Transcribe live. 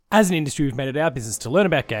As an industry, we've made it our business to learn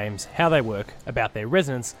about games, how they work, about their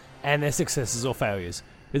resonance, and their successes or failures.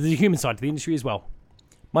 There's a human side to the industry as well.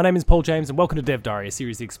 My name is Paul James, and welcome to Dev Diary, a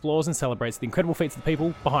series that explores and celebrates the incredible feats of the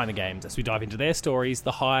people behind the games as we dive into their stories,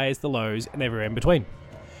 the highs, the lows, and everywhere in between.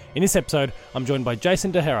 In this episode, I'm joined by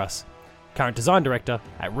Jason de Heras, current design director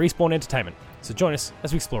at Respawn Entertainment. So join us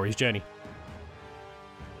as we explore his journey.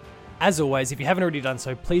 As always, if you haven't already done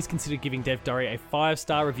so, please consider giving Dev Diary a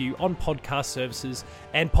 5-star review on podcast services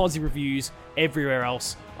and positive reviews everywhere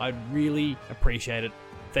else. I'd really appreciate it.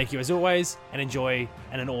 Thank you as always, and enjoy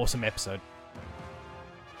an awesome episode.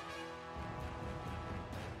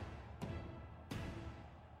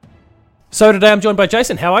 So today I'm joined by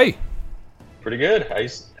Jason. How are you? Pretty good.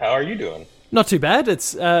 How are you doing? Not too bad.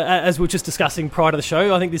 It's as we were just discussing prior to the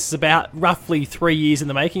show, I think this is about roughly 3 years in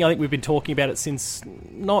the making. I think we've been talking about it since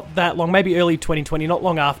not that long, maybe early 2020, not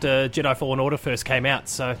long after Jedi Fallen Order first came out.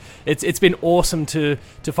 So it's been awesome to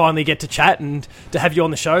finally get to chat and to have you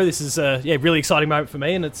on the show. This is a really exciting moment for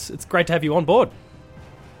me, and it's great to have you on board.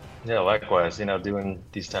 Yeah, likewise. Doing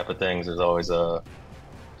these type of things, there's always a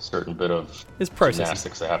certain bit of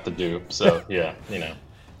gymnastics I have to do. So yeah.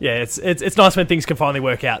 Yeah, it's nice when things can finally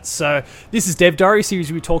work out. So this is Dev Diary, a series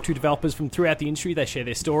where we talk to developers from throughout the industry. They share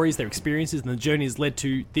their stories, their experiences, and the journey has led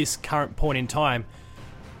to this current point in time.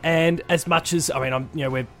 And as much as, we're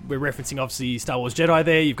referencing obviously Star Wars Jedi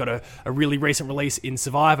there. You've got a really recent release in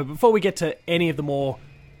Survivor. But before we get to any of the more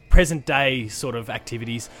present day sort of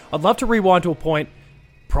activities, I'd love to rewind to a point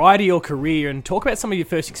prior to your career and talk about some of your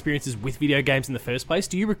first experiences with video games in the first place.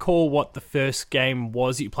 Do you recall what the first game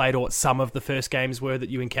was that you played, or what some of the first games were that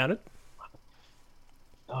you encountered?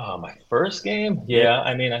 Oh, my first game? Yeah,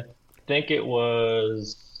 I think it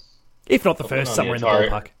was... If not the first, somewhere in the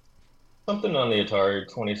ballpark. Something on the Atari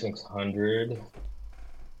 2600.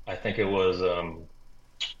 I think it was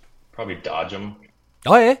probably Dodge 'em.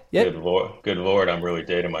 Oh, yeah? Yeah. Good Lord, I'm really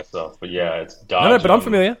dating myself. But yeah, it's Dodge 'em. No, but I'm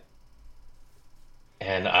familiar.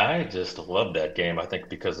 And I just loved that game, I think,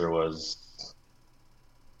 because there was,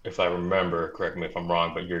 if I remember, correct me if I'm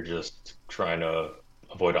wrong, but you're just trying to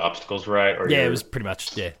avoid obstacles, right? Or yeah, it was pretty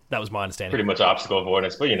much, that was my understanding. Pretty much obstacle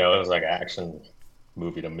avoidance, but it was like an action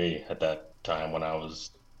movie to me at that time when I was,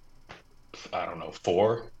 I don't know,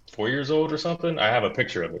 4 years old or something. I have a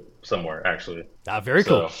picture of it somewhere, actually. Very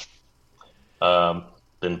cool.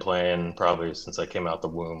 Been playing probably since I came out the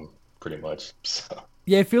womb, pretty much, so...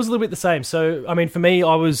 Yeah, it feels a little bit the same. So, for me,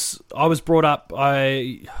 I was brought up,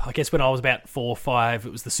 I guess when I was about 4 or 5,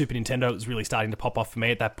 it was the Super Nintendo. It was really starting to pop off for me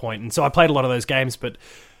at that point. And so I played a lot of those games, but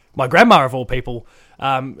my grandma, of all people,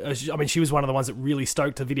 she was one of the ones that really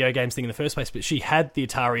stoked the video games thing in the first place, but she had the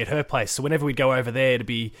Atari at her place. So whenever we'd go over there, it'd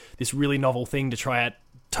be this really novel thing to try out,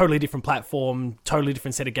 totally different platform, totally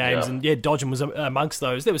different set of games. Yeah. And Dodge 'em was amongst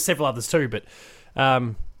those. There were several others too, but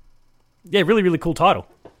really, really cool title.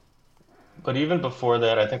 But even before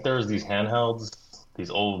that, I think there was these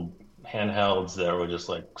old handhelds that were just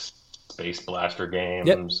like Space Blaster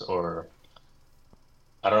games, or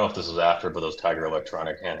I don't know if this was after, but those Tiger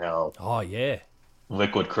Electronic handheld. Oh yeah.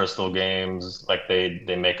 Liquid Crystal games, like they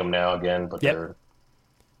make them now again, but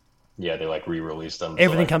they like re-released them.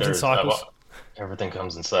 Everything comes in cycles. Everything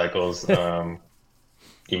comes in cycles.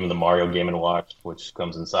 Even the Mario Game & Watch, which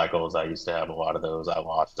comes in cycles. I used to have a lot of those. I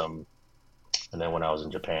lost them, and then when I was in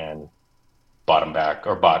Japan, bought them back,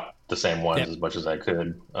 or bought the same ones as much as I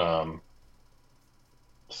could.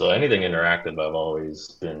 So anything interactive I've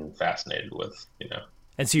always been fascinated with,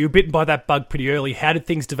 And so you were bitten by that bug pretty early. How did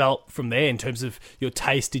things develop from there in terms of your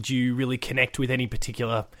taste? Did you really connect with any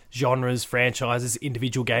particular genres, franchises,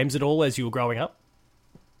 individual games at all as you were growing up?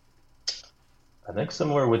 I think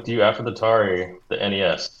similar with you, after the Atari, the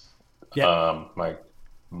NES. My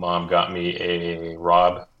mom got me a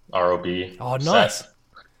ROB. Oh, nice. Set.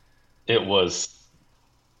 It was,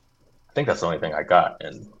 I think that's the only thing I got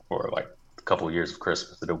for like a couple of years of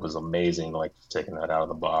Christmas. It was amazing, like taking that out of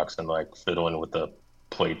the box and like fiddling with the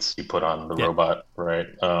plates you put on the robot, right?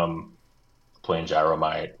 Playing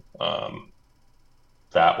Gyromite.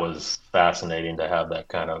 That was fascinating to have that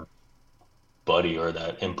kind of buddy or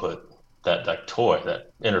that input, that toy,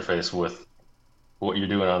 that interface with what you're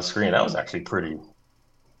doing on screen. That was actually pretty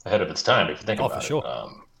ahead of its time if you think about it. For sure.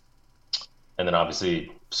 And then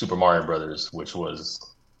obviously Super Mario Brothers, which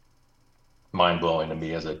was mind-blowing to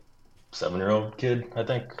me as a 7-year-old kid, I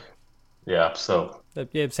think. Yeah, so... Yeah,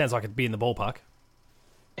 it sounds like it'd be in the ballpark.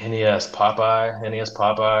 NES Popeye,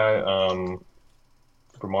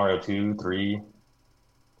 Super Mario 2, 3.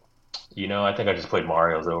 I think I just played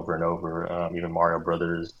Mario's over and over, even Mario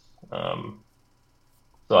Brothers. So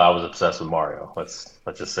I was obsessed with Mario. Let's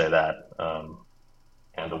just say that.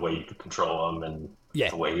 And the way you could control them and Yeah.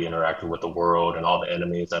 the way he interacted with the world and all the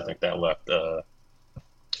enemies. I think that left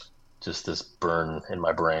just this burn in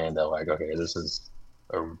my brain that like, okay, this is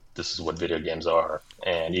what video games are.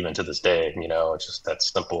 And even to this day, it's just that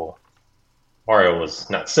simple. Mario was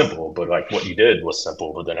not simple, but like what you did was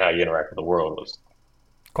simple, but then how you interact with the world was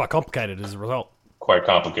Quite complicated as a result. quite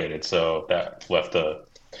complicated. So that left a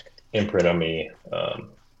imprint on me.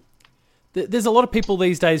 There's a lot of people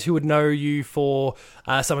these days who would know you for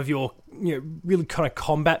some of your really kind of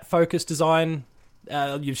combat focused design.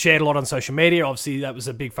 You've shared a lot on social media. Obviously, that was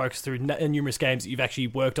a big focus through numerous games that you've actually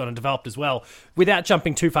worked on and developed as well. Without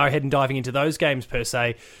jumping too far ahead and diving into those games per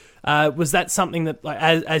se, was that something that, like,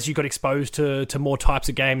 as you got exposed to more types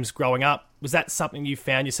of games growing up, was that something you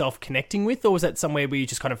found yourself connecting with, or was that somewhere where you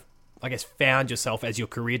just kind of, I guess, found yourself as your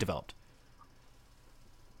career developed?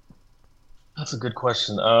 That's a good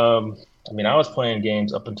question. I mean, I was playing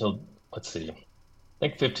games up until, let's see, I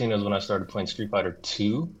think 15 is when I started playing Street Fighter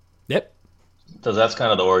 2. Yep. So that's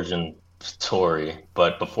kind of the origin story.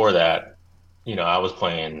 But before that, I was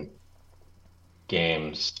playing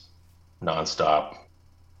games nonstop.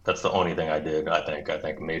 That's the only thing I did, I think. I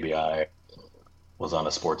think maybe I was on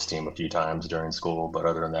a sports team a few times during school, but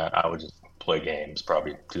other than that, I would just play games,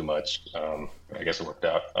 probably too much. I guess it worked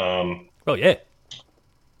out. Oh, yeah.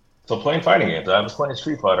 So playing fighting games, I was playing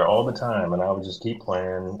Street Fighter all the time, and I would just keep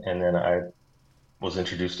playing. And then I was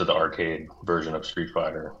introduced to the arcade version of Street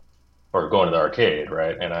Fighter, or going to the arcade,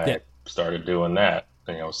 right? And I Yeah. started doing that,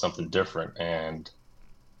 something different, and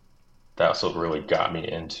that's what really got me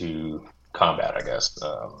into combat, I guess.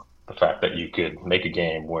 The fact that you could make a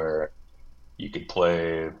game where you could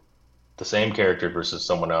play the same character versus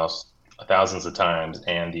someone else thousands of times,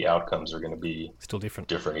 and the outcomes are going to be Still different.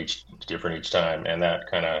 different each time, and that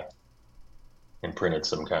kind of imprinted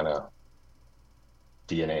some kind of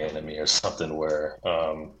DNA into me or something where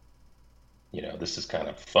this is kind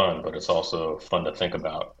of fun, but it's also fun to think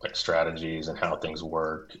about like strategies and how things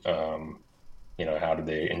work. How did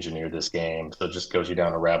they engineer this game? So it just goes you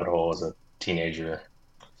down a rabbit hole as a teenager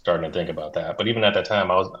starting to think about that. But even at that time,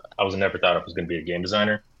 I was never thought I was going to be a game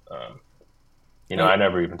designer. I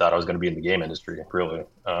never even thought I was going to be in the game industry, really.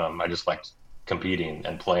 I just liked competing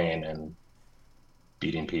and playing and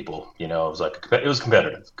beating people. It was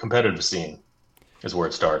competitive scene is where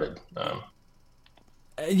it started.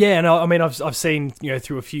 Yeah, and I mean, I've seen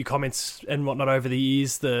through a few comments and whatnot over the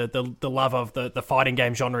years the love of the fighting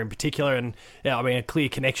game genre in particular, and yeah, I mean a clear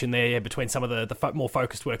connection there between some of the more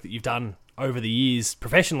focused work that you've done over the years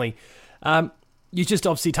professionally. You just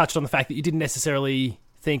obviously touched on the fact that you didn't necessarily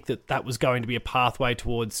think that was going to be a pathway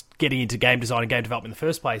towards getting into game design and game development in the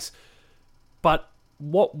first place. But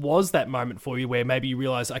what was that moment for you where maybe you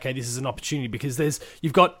realised, okay, this is an opportunity, because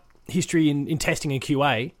you've got history in testing and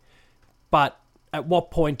QA, but at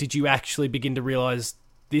what point did you actually begin to realise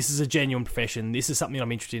this is a genuine profession, this is something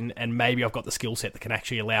I'm interested in, and maybe I've got the skill set that can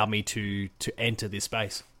actually allow me to enter this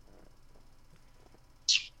space?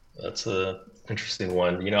 That's a interesting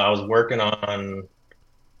one. I was working on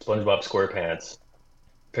SpongeBob SquarePants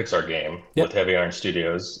Pixar game with Heavy Iron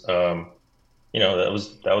Studios. That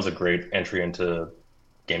was a great entry into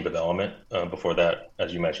game development. Before that,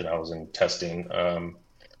 as you mentioned, I was in testing.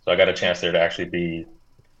 So I got a chance there to actually be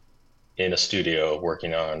in a studio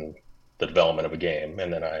working on the development of a game,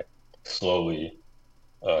 and then I slowly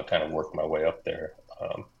kind of worked my way up there.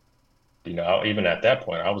 Even at that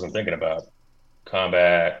point, I wasn't thinking about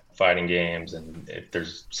combat, fighting games, and if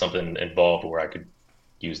there's something involved where I could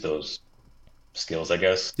use those skills, I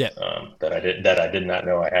guess, that I did not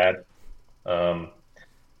know I had.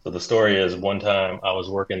 So the story is, one time I was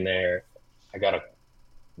working there, I got a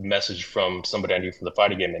message from somebody I knew from the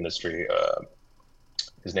fighting game industry.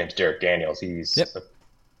 His name's Derek Daniels. He's a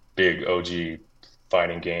big OG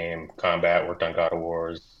fighting game combat, worked on God of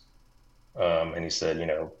Wars. And he said,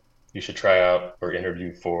 you should try out or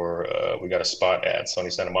interview for, we got a spot at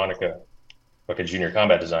Sony Santa Monica, like a junior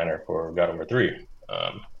combat designer for God of War 3.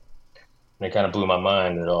 And it kind of blew my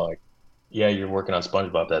mind. And all like, yeah, you're working on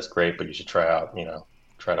SpongeBob, that's great, but you should try out,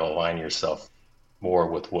 try to align yourself more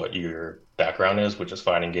with what your background is, which is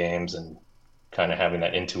fighting games and kind of having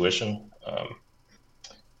that intuition.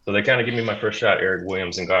 So they kind of give me my first shot, Eric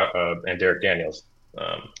Williams and Derek Daniels.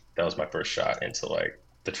 That was my first shot into like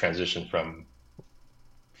the transition from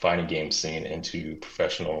fighting game scene into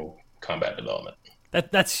professional combat development.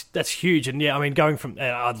 That's huge, and yeah, I mean, going from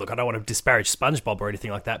look, I don't want to disparage SpongeBob or anything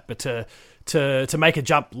like that, but to make a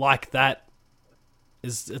jump like that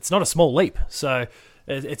it's not a small leap. So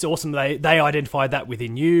it's awesome they identified that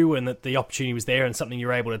within you and that the opportunity was there and something you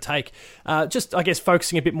were able to take. Just, I guess,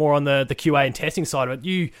 focusing a bit more on the QA and testing side of it.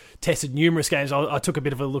 You tested numerous games. I took a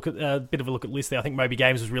bit of a look at list there. I think Moby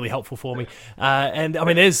Games was really helpful for me. And I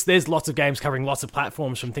mean, there's lots of games covering lots of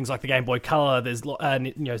platforms, from things like the Game Boy Color. There's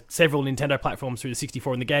several Nintendo platforms through the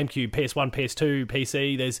 64 and the GameCube, PS1, PS2,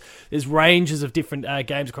 PC. There's ranges of different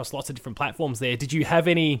games across lots of different platforms there. Did you have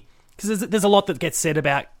any? Because there's a lot that gets said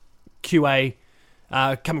about QA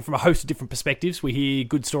coming from a host of different perspectives. We hear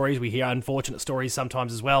good stories, we hear unfortunate stories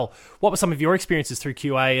sometimes as well. What were some of your experiences through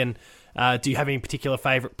QA, and do you have any particular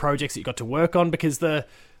favourite projects that you got to work on? Because the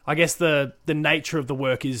nature of the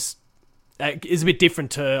work is a bit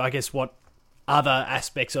different to, I guess, what other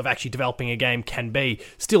aspects of actually developing a game can be.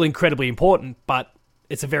 Still incredibly important, but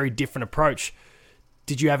it's a very different approach.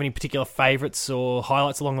 Did you have any particular favourites or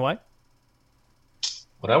highlights along the way?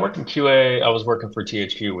 When I worked in QA, I was working for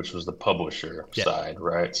THQ, which was the publisher Yeah. side,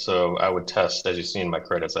 right? So I would test, as you see in my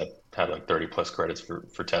credits, I had like 30 plus credits for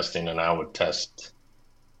testing, and I would test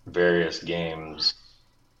various games,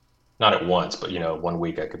 not at once, but 1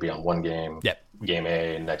 week I could be on one game, Yeah. game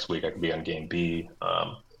A, and next week I could be on game B,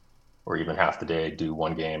 or even half the day do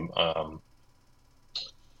one game. I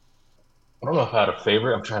don't know if I had a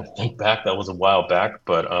favorite. I'm trying to think back. That was a while back,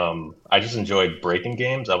 but I just enjoyed breaking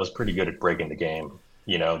games. I was pretty good at breaking the game.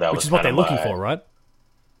 That Which was is what kind they're of looking my, for, right?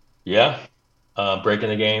 yeah, breaking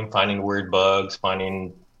the game, finding weird bugs,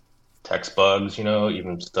 finding text bugs,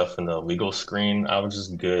 even stuff in the legal screen. I was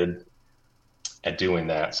just good at doing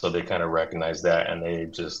that. So they kind of recognized that, and they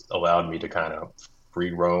just allowed me to kind of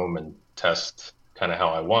free roam and test kind of how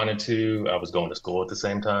I wanted to. I was going to school at the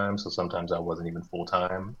same time, so sometimes I wasn't even full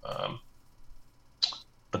time.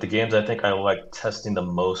 But the games I think I liked testing the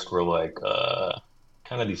most were like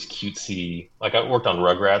kind of these cutesy. Like I worked on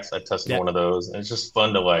Rugrats. I tested Yeah. one of those, and it's just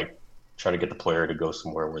fun to like try to get the player to go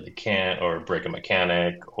somewhere where they can't, or break a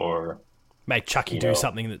mechanic, or Make Chucky you do know,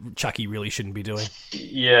 something that Chucky really shouldn't be doing.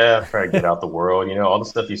 yeah, try to get out the world. All the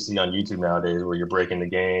stuff you see on YouTube nowadays, where you're breaking the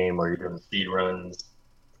game or you're doing speed runs.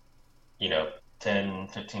 You know, 10,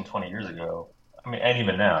 15, 20 years ago. I mean, and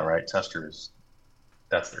even now, right? Testers,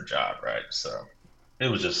 that's their job, right? So it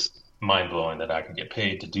was just mind blowing that I could get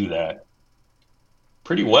paid to do that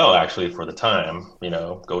pretty well actually for the time,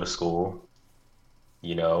 go to school.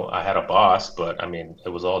 I had a boss, but I mean, it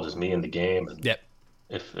was all just me in the game, and Yep.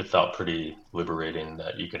 it felt pretty liberating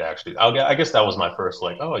that you could actually, I guess that was my first,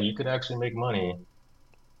 like, oh, you could actually make money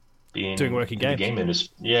Doing being working in the games. game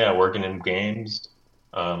industry. Yeah, working in games.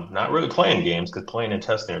 Not really playing games, because playing and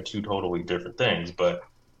testing are two totally different things, but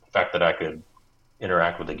the fact that I could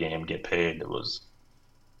interact with the game, get paid, it was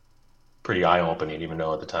pretty eye-opening, even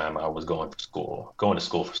though at the time I was going to school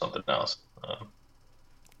for something else.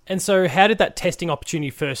 And so, how did that testing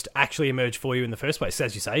opportunity first actually emerge for you in the first place?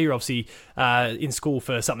 As you say, you're obviously in school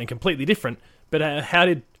for something completely different. But how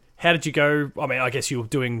did you go? I mean, I guess you were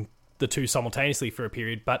doing the two simultaneously for a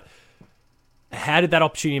period. But how did that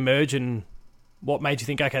opportunity emerge, and what made you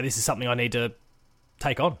think, okay, this is something I need to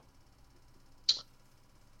take on?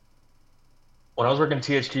 When I was working at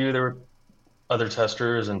THQ, there were other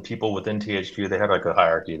testers and people within THQ. They had like a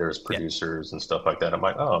hierarchy. There was Yeah. producers and stuff like that. I'm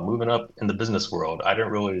like, oh, moving up in the business world. I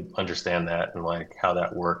didn't really understand that and like how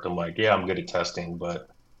that worked. I'm like, yeah, I'm good at testing, but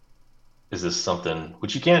is this something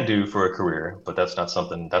which you can do for a career? But that's not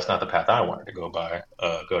the path I wanted to go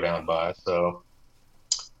down by. So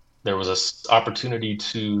there was this opportunity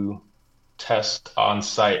to test on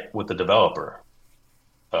site with the developer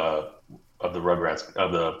uh, of the Rugrats,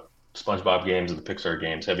 of the SpongeBob games, of the Pixar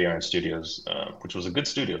games, Heavy Iron Studios, which was a good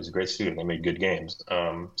studio. It was a great studio. They made good games.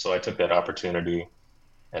 So I took that opportunity,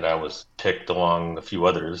 and I was picked along a few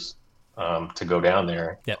others to go down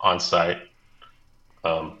there Yep. on site,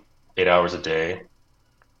 8 hours a day.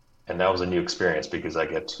 And that was a new experience because I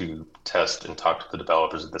get to test and talk to the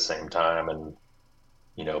developers at the same time, and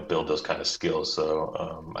build those kind of skills.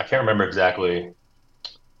 So I can't remember exactly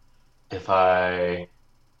if I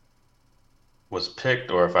was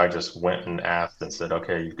picked or if I just went and asked and said,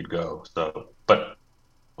 okay, you could go. So, but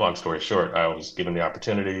long story short, I was given the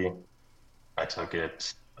opportunity. I took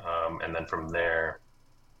it. And then from there,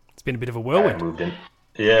 It's been a bit of a I whirlwind. moved in.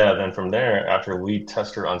 Yeah, then from there, after lead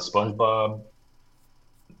tester on SpongeBob,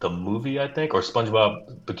 the movie, I think, or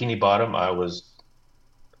SpongeBob Bikini Bottom, I was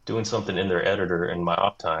doing something in their editor in my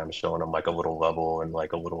off time, showing them like a little level and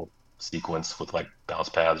like a little sequence with like bounce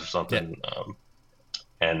pads or Yeah. something.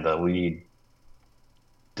 And the lead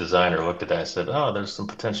designer looked at that and said, "Oh, there's some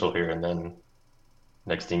potential here." And then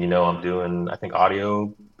next thing you know, I'm doing, I think,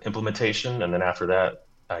 audio implementation, and then after that,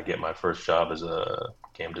 I get my first job as a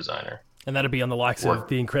game designer. And that'd be on the likes of work.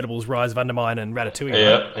 The Incredibles, Rise of Undermine, and Ratatouille,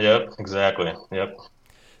 right? Yep, exactly. Yep.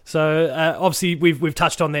 So obviously we've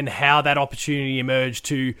touched on then how that opportunity emerged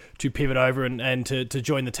to pivot over and to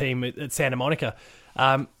join the team at Santa Monica.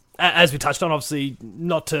 As we touched on, obviously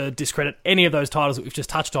not to discredit any of those titles that we've just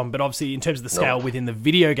touched on, but obviously in terms of the scale within the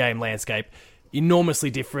video game landscape,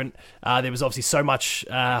 enormously different. There was obviously so much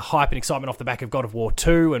hype and excitement off the back of God of War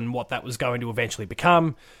 2 and what that was going to eventually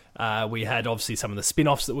become. We had obviously some of the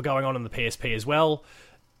spin-offs that were going on in the PSP as well.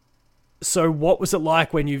 So what was it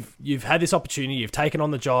like when you've had this opportunity, you've taken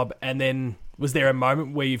on the job, and then was there a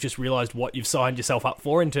moment where you've just realised what you've signed yourself up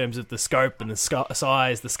for in terms of the scope and the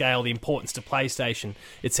size, the scale, the importance to PlayStation,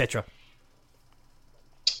 etc.?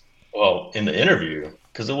 Well, in the interview,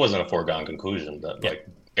 because it wasn't a foregone conclusion, that like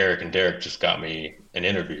Eric and Derek just got me an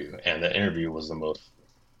interview, and the interview was the most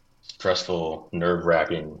stressful,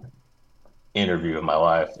 nerve-wracking interview of my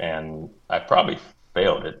life, and I probably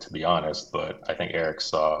failed it, to be honest, but I think Eric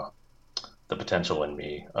saw the potential in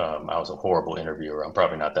me. I was a horrible interviewer. I'm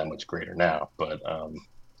probably not that much greater now, but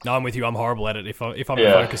no, I'm with you. I'm horrible at it. If I'm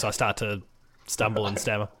in focus, I start to stumble and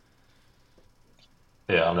stammer.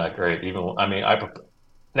 Yeah, I'm not great. Even I mean,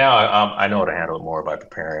 now I know how to handle it more by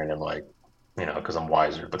preparing and like because I'm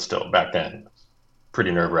wiser. But still, back then,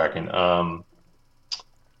 pretty nerve wracking.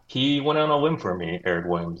 He went on a limb for me, Eric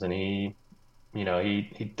Williams, and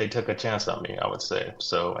they took a chance on me, I would say.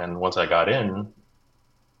 So, and once I got in,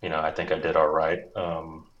 I think I did all right.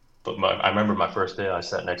 But I remember my first day, I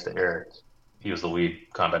sat next to Eric. He was the lead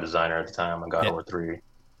combat designer at the time on God of War 3. And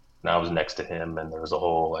I was next to him, and there was a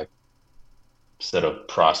whole like set of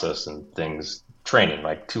process and things, training,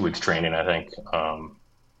 like 2 weeks training, I think,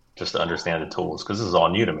 just to understand the tools, because this is all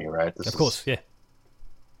new to me, right? Of course, yeah.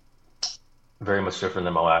 Very much different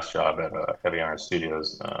than my last job at Heavy Iron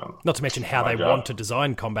Studios. Not to mention how they want to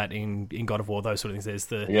design combat in God of War, those sort of things. There's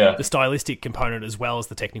the stylistic component as well as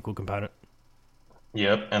the technical component.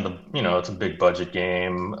 Yep, and it's a big budget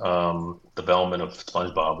game. Development of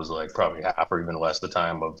SpongeBob was like probably half or even less the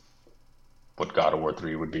time of what God of War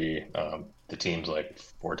 3 would be. The team's like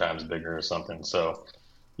 4 times bigger or something. So,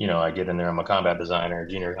 I get in there. I'm a combat designer,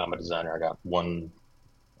 junior combat designer. I got one.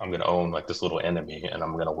 I'm going to own like this little enemy, and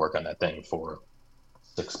I'm going to work on that thing for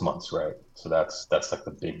 6 months, right? So that's like the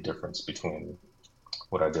big difference between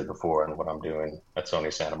what I did before and what I'm doing at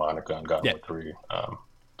Sony Santa Monica and God of War 3.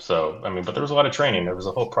 So, I mean, but there was a lot of training. There was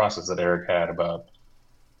a whole process that Eric had about,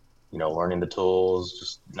 learning the tools,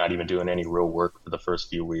 just not even doing any real work for the first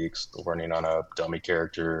few weeks, learning on a dummy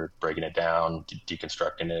character, breaking it down,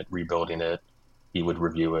 deconstructing it, rebuilding it. He would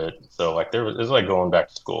review it. So, like, it was like going back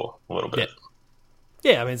to school a little bit.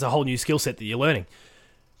 Yeah, I mean, it's a whole new skill set that you're learning.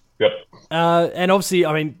 Yep. And obviously,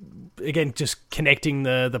 I mean, again, just connecting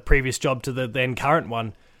the previous job to the then current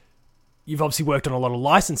one, you've obviously worked on a lot of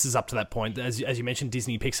licenses up to that point, as you mentioned,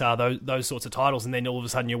 Disney, Pixar, those sorts of titles, and then all of a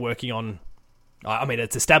sudden you're working on, I mean,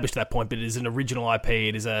 it's established at that point, but it is an original IP,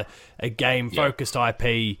 it is a game-focused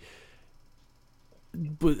IP.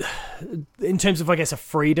 But in terms of, I guess, a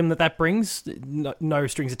freedom that brings, no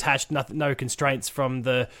strings attached, no constraints from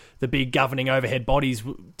the big governing overhead bodies,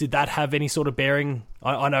 did that have any sort of bearing?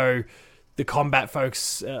 I know the combat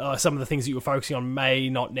folks, some of the things that you were focusing on may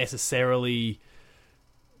not necessarily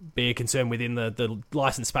be a concern within the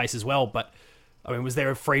license space as well, but I mean, was there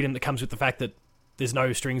a freedom that comes with the fact that there's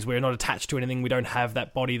no strings, we're not attached to anything, we don't have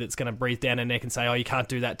that body that's going to breathe down our neck and say, oh, you can't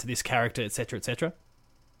do that to this character, etc., etc.?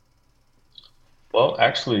 Well,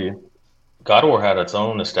 actually, God of War had its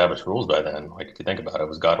own established rules by then. Like, if you think about it, it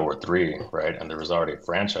was God of War 3, right? And there was already a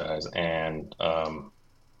franchise. And I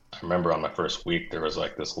remember on my first week, there was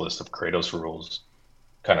like this list of Kratos rules,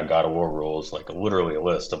 kind of God of War rules, like literally a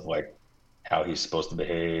list of like how he's supposed to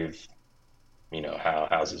behave,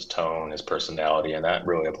 how's his tone, his personality. And that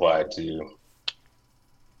really applied to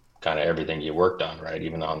kind of everything you worked on, right?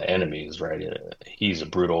 Even on the enemies, right? He's a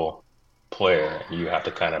brutal player. You have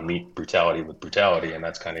to kind of meet brutality with brutality, and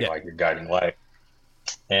that's kind of like your guiding light.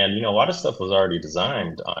 And a lot of stuff was already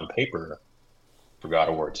designed on paper for God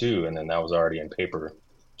of War 2, and then that was already in paper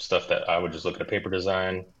stuff that I would just look at a paper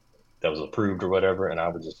design that was approved or whatever, and I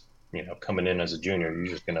would just coming in as a junior, you're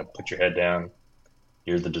just gonna put your head down.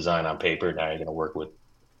 Here's the design on paper. Now you're gonna work with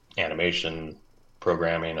animation,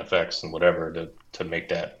 programming, effects, and whatever to make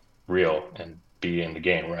that real and be in the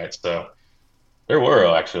game, right? So there were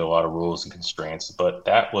actually a lot of rules and constraints, but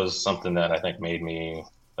that was something that I think made me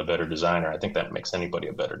a better designer. I think that makes anybody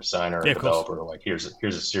a better designer, a developer. Like here's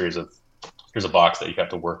a box that you have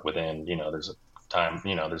to work within. There's a time.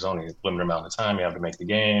 There's only a limited amount of time you have to make the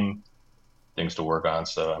game, things to work on.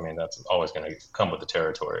 So I mean, that's always going to come with the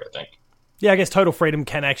territory, I think. Yeah, I guess total freedom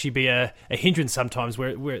can actually be a hindrance sometimes,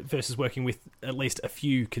 where versus working with at least a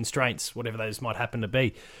few constraints, whatever those might happen to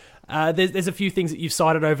be. There's a few things that you've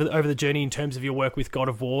cited over the journey in terms of your work with God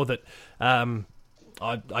of War that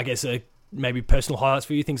I guess are maybe personal highlights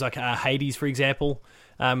for you. Things like Hades, for example.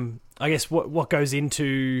 I guess what goes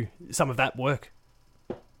into some of that work,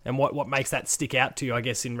 and what makes that stick out to you, I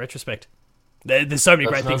guess, in retrospect. There's so many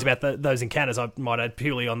great things about those encounters, I might add,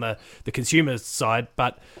 purely on the consumer side,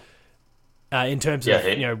 but in terms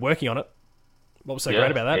of working on it, what was so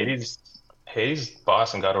great about that? Hades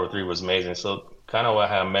boss in God of War 3 was amazing. So kind of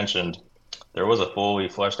what I mentioned, there was a fully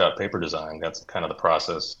fleshed out paper design. That's kind of the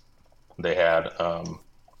process they had,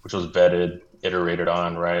 which was vetted, iterated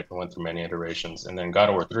on, right? Went through many iterations. And then God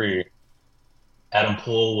of War 3, Adam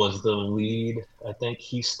Poole was the lead. I think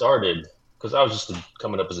he started, because I was just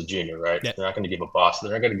coming up as a junior, right? Yeah. They're not going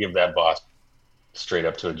to give that boss straight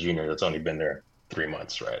up to a junior that's only been there 3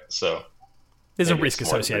 months, right? So there's a risk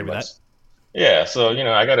associated with that. Yeah, so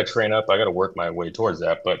I got to train up. I got to work my way towards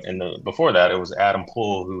that. But before that, it was Adam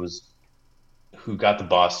Poole who got the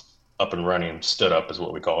boss up and running. Stood up is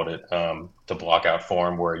what we called it, to block out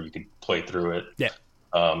form where you could play through it. Yeah.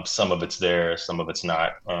 Some of it's there, some of it's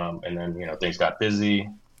not. And then things got busy,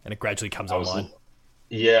 and it gradually comes online.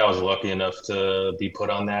 I was lucky enough to be put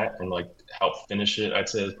on that and help finish it. I'd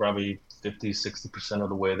say it's probably 50-60% of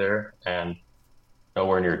the way there, and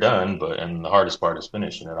nowhere near done. And the hardest part is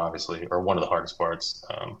finishing it, obviously, or one of the hardest parts.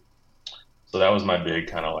 So that was my big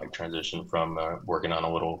kind of transition from working on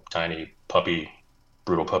a little tiny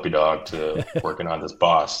brutal puppy dog to working on this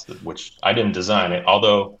boss, which I didn't design it.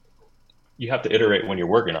 Although you have to iterate when you're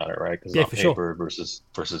working on it, right? Because on paper versus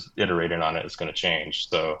iterating on it, it's going to change.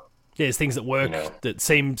 So yeah, there's things that work that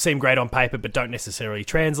seem great on paper but don't necessarily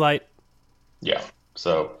translate. Yeah.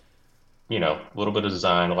 So a little bit of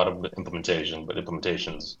design, a lot of implementation, but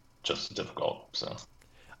implementation's just difficult. So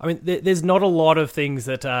I mean, there's not a lot of things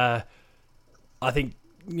that I think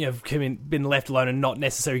been left alone and not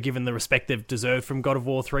necessarily given the respect they've deserved from God of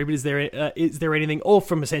War 3. But is there anything, or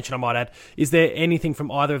from Ascension, I might add, is there anything from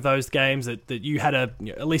either of those games that you had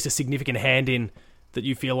at least a significant hand in that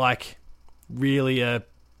you feel like really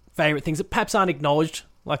favourite things that perhaps aren't acknowledged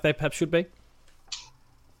like they perhaps should be?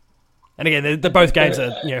 And again, they're both games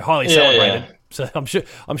are highly celebrated, so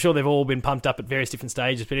I'm sure they've all been pumped up at various different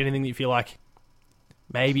stages. But anything that you feel like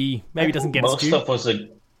maybe doesn't get its due? Most stuff was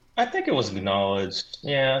I think it was acknowledged.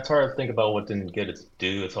 Yeah, it's hard to think about what didn't get its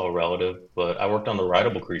due. It's all relative. But I worked on the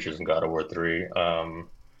rideable creatures in God of War 3. That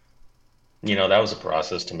was a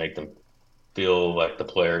process to make them feel like the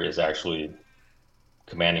player is actually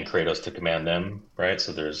commanding Kratos to command them, right?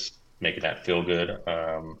 So there's making that feel good.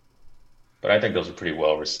 But I think those were pretty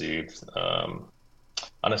well received. On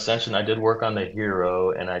Ascension, I did work on the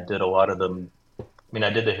hero, and I did a lot of them. I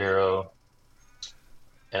did the hero,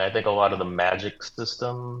 and I think a lot of the magic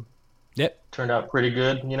system turned out pretty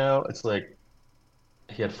good. It's like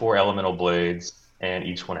he had 4 elemental blades, and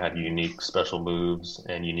each one had unique special moves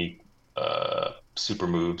and unique super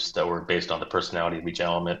moves that were based on the personality of each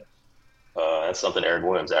element. That's something Eric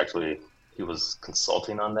Williams actually, he was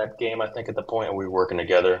consulting on that game, I think, at the point, and we were working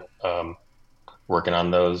together, working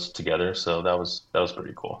on those together. So that was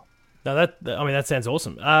pretty cool. No, that sounds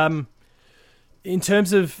awesome. In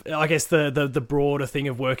terms of, I guess, the broader thing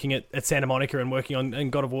of working at Santa Monica and working on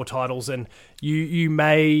God of War titles, and you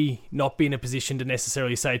may not be in a position to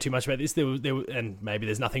necessarily say too much about this. There were, and maybe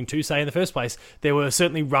there's nothing to say in the first place. There were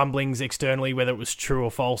certainly rumblings externally, whether it was true or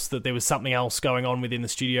false, that there was something else going on within the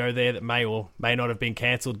studio there that may or may not have been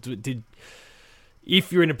cancelled.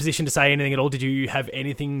 If you're in a position to say anything at all, did you have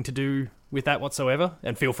anything to do with that whatsoever?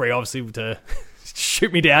 And feel free, obviously, to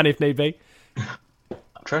shoot me down if need be.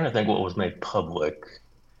 I'm trying to think what was made public.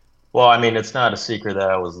 Well, it's not a secret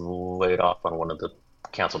that I was laid off on one of the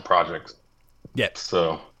canceled projects. Yep.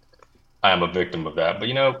 So I am a victim of that.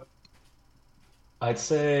 But I'd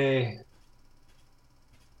say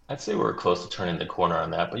we're close to turning the corner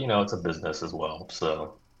on that. But it's a business as well.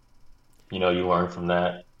 So you learn from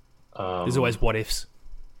that. There's always what ifs.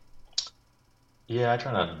 Yeah, I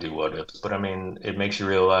try not to do what ifs, but it makes you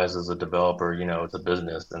realize as a developer, it's a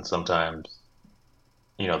business, and sometimes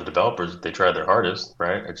the developers, they try their hardest,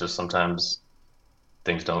 right? It's just sometimes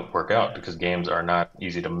things don't work out because games are not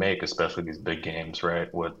easy to make, especially these big games, right?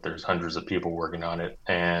 There's hundreds of people working on it,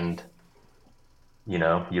 and you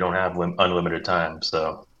don't have unlimited time.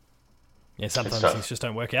 So yeah, sometimes things just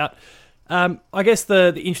don't work out. I guess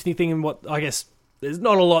the interesting thing, and what I guess there's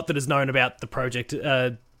not a lot that is known about the project,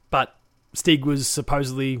 but Stig was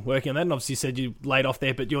supposedly working on that, and obviously you said you laid off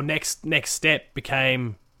there, but your next step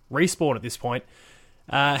became Respawn at this point.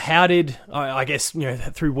 How did I guess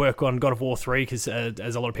through work on God of War 3, because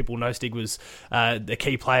as a lot of people know, Stig was the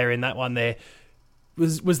key player in that one. There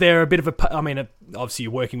was there a bit of a, I mean, obviously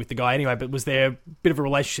you're working with the guy anyway, but was there a bit of a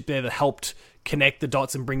relationship there that helped connect the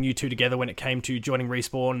dots and bring you two together when it came to joining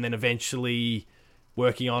Respawn and then eventually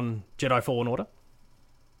working on Jedi Fallen Order?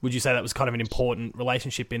 Would you say that was kind of an important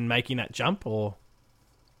relationship in making that jump, or?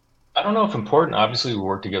 I don't know if important. Obviously, we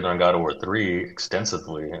worked together on God of War 3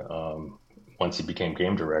 extensively. Once he became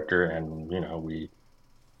game director, and we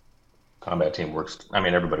combat team works. I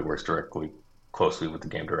mean, everybody works directly, closely with the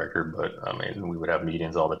game director, but I mean, we would have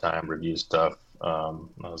meetings all the time, review stuff. I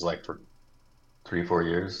was like for 3-4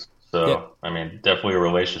 years. So, Yep. I mean, definitely a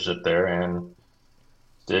relationship there. And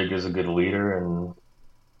Stig is a good leader, and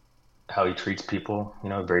how he treats people,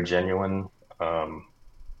 very genuine.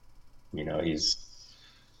 He's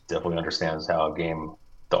definitely understands how a game,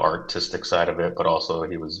 the artistic side of it, but also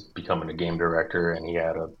he was becoming a game director and he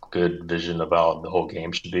had a good vision about the whole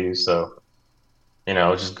game should be. So,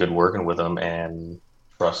 it's just good working with him and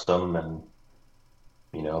trust him and,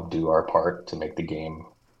 do our part to make the game,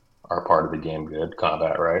 our part of the game good,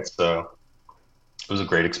 combat, right? So it was a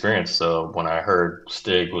great experience. So when I heard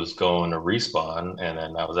Stig was going to Respawn, and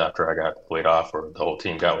then that was after I got laid off, or the whole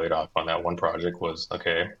team got laid off on that one project, was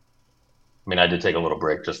okay. I mean, I did take a little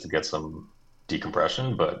break just to get some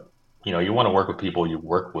decompression, but you want to work with people you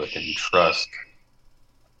work with and you trust,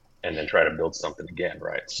 and then try to build something again,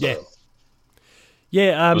 right? So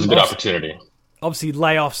Yeah, it was a good opportunity. Obviously,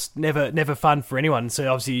 layoffs never fun for anyone.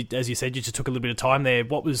 So obviously, as you said, you just took a little bit of time there.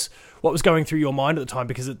 What was going through your mind at the time?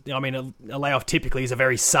 Because a layoff typically is a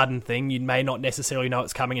very sudden thing. You may not necessarily know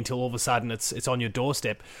it's coming until all of a sudden it's on your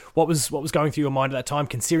doorstep. What was going through your mind at that time,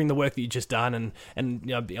 considering the work that you just done and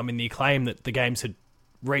the acclaim that the games had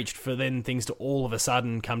reached, for then things to all of a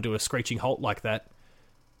sudden come to a screeching halt like that?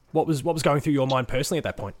 What was going through your mind personally at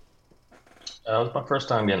that point? It was my first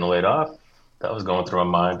time getting laid off. That was going through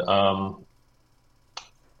my mind.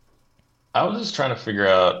 I was just trying to figure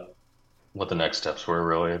out what the next steps were,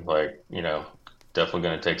 really. Like, definitely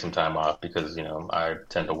going to take some time off because, I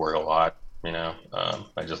tend to work a lot. I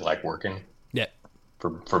just like working. Yeah.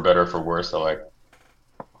 For better or for worse, I like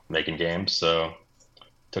making games. So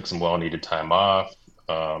took some well-needed time off.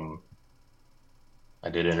 I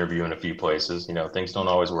did interview in a few places. Things don't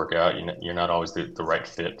always work out. You're not always the right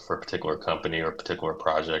fit for a particular company or a particular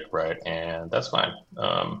project, right? And that's fine.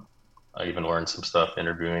 I even learned some stuff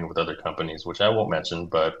interviewing with other companies, which I won't mention,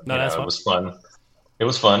 but it was fun. It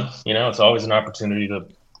was fun. It's always an opportunity to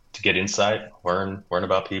get insight, learn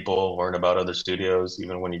about people, learn about other studios,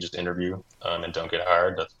 even when you just interview and don't get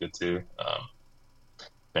hired. That's good too.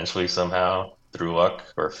 Eventually, somehow, through luck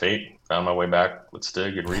or fate, found my way back with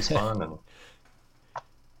Stig and Respawn, and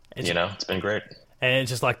it's been great. And it's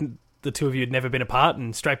just like the two of you had never been apart,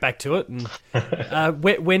 and straight back to it. And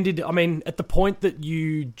when did at the point that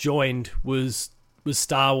you joined, was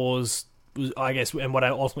Star Wars, I guess, and what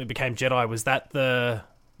ultimately became Jedi, was that the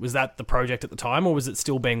project at the time, or was it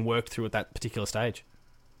still being worked through at that particular stage?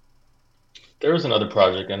 There was another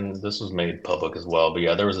project, and this was made public as well. But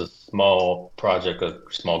yeah, there was a small project, a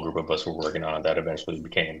small group of us were working on that eventually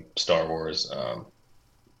became Star Wars,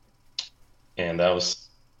 and that was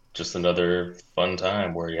just another fun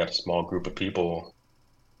time where you had a small group of people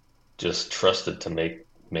just trusted to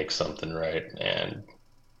make something, right. And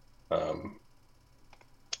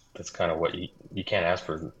that's kind of what you can't ask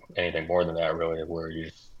for anything more than that, really, where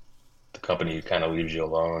the company kind of leaves you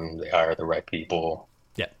alone. They hire the right people.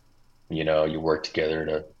 Yeah. You work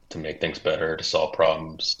together to make things better, to solve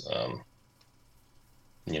problems.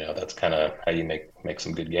 That's kind of how you make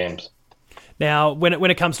some good games. Now, when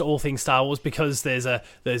it comes to all things Star Wars, because there's a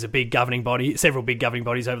big governing body, several big governing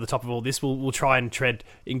bodies over the top of all this, we'll try and tread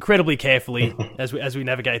incredibly carefully as we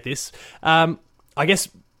navigate this. I guess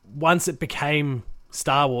once it became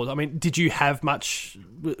Star Wars, did you have much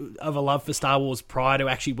of a love for Star Wars prior to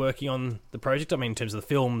actually working on the project? In terms of the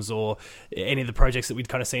films or any of the projects that we'd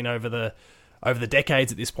kind of seen over the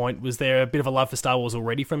decades at this point, was there a bit of a love for Star Wars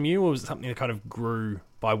already from you, or was it something that kind of grew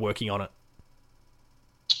by working on it?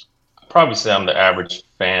 Probably say I'm the average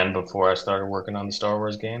fan before I started working on the Star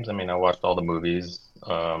Wars games. I watched all the movies.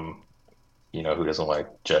 Who doesn't like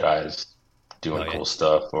Jedis doing cool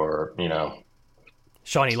stuff, or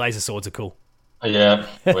shiny laser swords are cool. Yeah,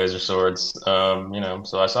 laser swords.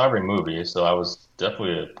 So I saw every movie, so I was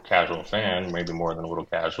definitely a casual fan, maybe more than a little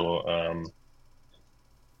casual.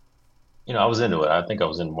 I was into it. I think I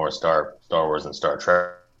was into more Star Wars than Star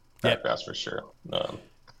Trek. Yep. That's for sure.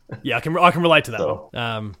 Yeah, I can relate to that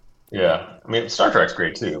one. Yeah, Star Trek's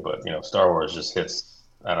great too, but Star Wars just hits.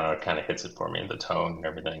 I don't know, it kind of hits it for me, the tone and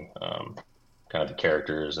everything. kind of the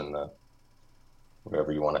characters and the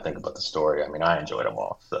whatever you want to think about the story. I mean, I enjoyed them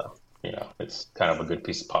all, so it's kind of a good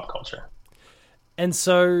piece of pop culture. And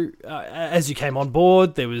so, as you came on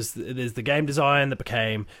board, there's the game design that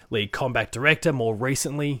became lead combat director. More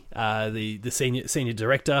recently, the senior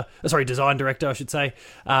director, design director, I should say,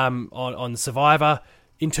 on Survivor.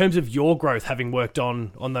 In terms of your growth, having worked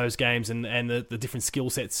on those games and the different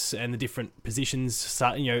skill sets and the different positions,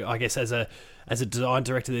 I guess as a design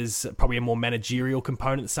director, there's probably a more managerial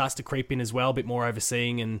component that starts to creep in as well, a bit more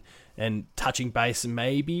overseeing and touching base, and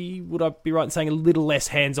maybe, would I be right in saying, a little less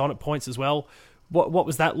hands-on at points as well? What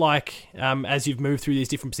was that like as you've moved through these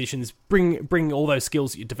different positions? Bring all those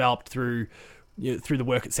skills that you developed through the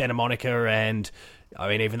work at Santa Monica, and I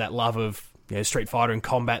mean even that love of Street Fighter and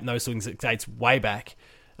combat and those things that dates way back.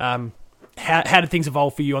 How did things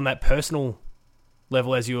evolve for you on that personal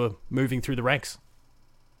level as you were moving through the ranks?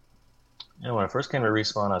 When I first came to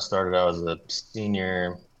Respawn, I started out as a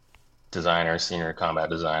senior combat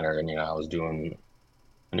designer, and I was doing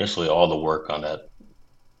initially all the work on that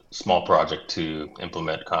small project to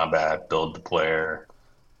implement combat, build the player,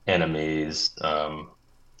 enemies,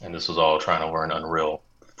 and this was all trying to learn Unreal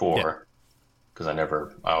 4 because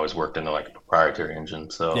I always worked in like a proprietary engine,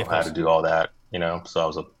 so I had to do all that, so I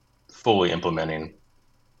was fully implementing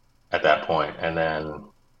at that point. And then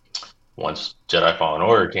once Jedi Fallen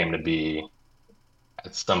Order came to be,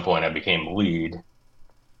 at some point I became lead.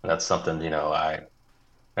 And that's something, I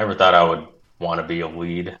never thought I would want to be a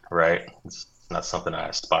lead, right? It's not something I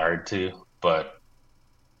aspired to, but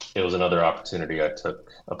it was another opportunity I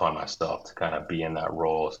took upon myself to kind of be in that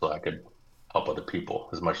role so I could help other people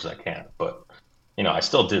as much as I can. But, I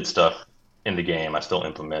still did stuff in the game. I still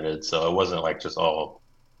implemented. So it wasn't like just all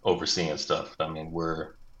overseeing stuff. I mean,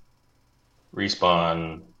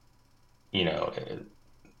 Respawn,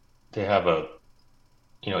 they have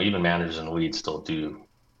even managers and leads still do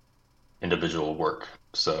individual work.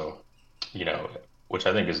 So, which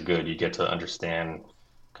I think is good. You get to understand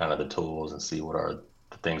kind of the tools and see what are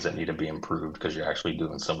the things that need to be improved because you're actually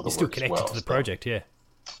doing some of the work. You're still connected to the project, yeah.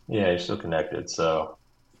 Yeah, you're still connected. So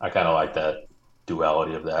I kind of like that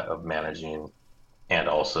duality of managing and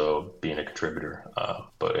also being a contributor.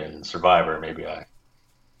 But in Survivor, maybe I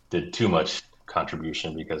did too much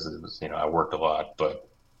contribution because it was, I worked a lot, but,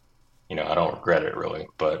 I don't regret it really.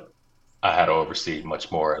 But I had to oversee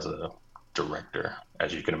much more as a director,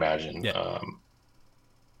 as you can imagine. Yeah.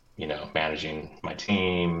 Managing my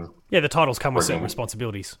team. Yeah, the titles come with certain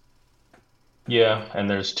responsibilities. Yeah, and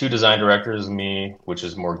there's two design directors, me, which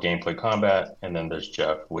is more gameplay combat, and then there's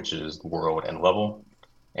Jeff, which is world and level.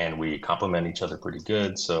 And we complement each other pretty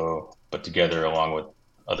good. So, but together, along with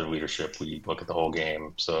other leadership, we look at the whole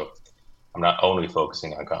game. So I'm not only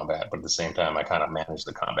focusing on combat, but at the same time, I kind of manage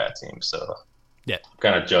the combat team. So yeah,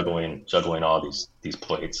 kind of juggling all these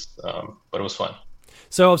plates. But it was fun.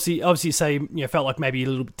 So obviously, you say felt like maybe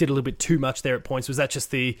you did a little bit too much there at points. Was that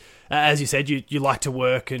just the, as you said, you like to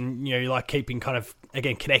work and you like keeping kind of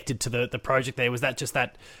again connected to the project there? Was that just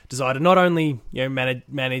that desire to not only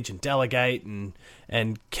manage and delegate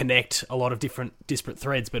and connect a lot of different disparate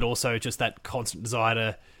threads, but also just that constant desire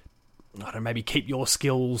to, I don't know, maybe keep your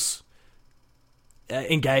skills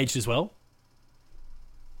engaged as well?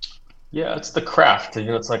 Yeah, it's the craft.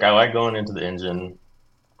 It's like I like going into the engine,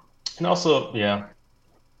 and also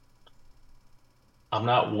I'm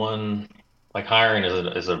not one like hiring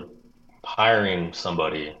hiring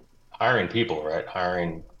people, right?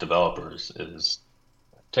 Hiring developers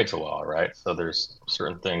takes a while, right? So there's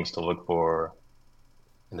certain things to look for,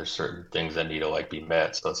 and there's certain things that need to like be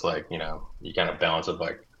met. So it's like, you kind of balance of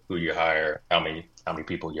like who you hire, how many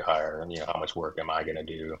people you hire, and how much work am I gonna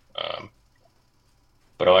do?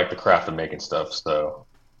 But I like the craft of making stuff, so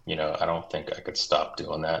I don't think I could stop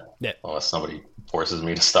doing that unless somebody forces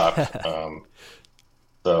me to stop.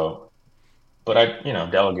 So, but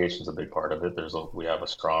delegation's a big part of it. We have a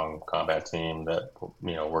strong combat team that,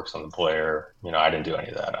 works on the player. I didn't do any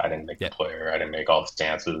of that. I didn't make the player. I didn't make all the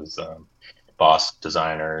stances, boss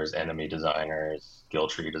designers, enemy designers, skill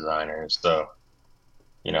tree designers. So,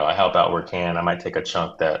 I help out where I can. I might take a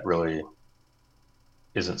chunk that really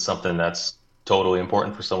isn't something that's totally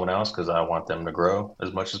important for someone else because I want them to grow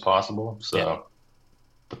as much as possible. So,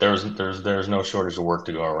 but there's no shortage of work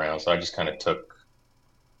to go around. So I just kind of took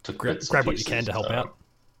grab what you can to help out.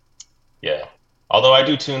 Yeah. Although I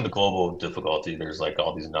do tune the global difficulty. There's like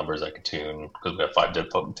all these numbers I can tune because we have 5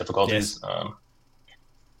 difficulties. Yes.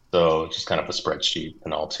 So just kind of a spreadsheet,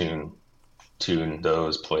 and I'll tune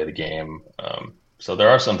those, play the game. So there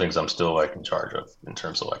are some things I'm still like in charge of in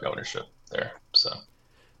terms of like ownership there. So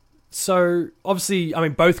So obviously, I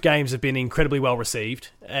mean, both games have been incredibly well received,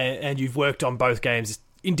 and you've worked on both games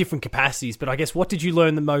in different capacities. But I guess what did you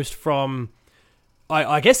learn the most from?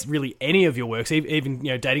 I guess really any of your works, even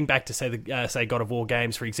dating back to say God of War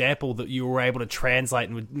games, for example, that you were able to translate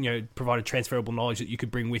and provided transferable knowledge that you could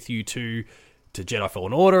bring with you to Jedi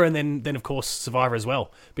Fallen Order, and then of course Survivor as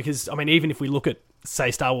well. Because I mean, even if we look at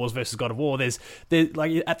say Star Wars versus God of War, there's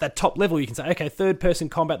like at that top level you can say okay, third person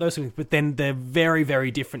combat, those things, but then they're very very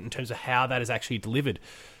different in terms of how that is actually delivered.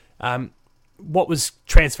 What was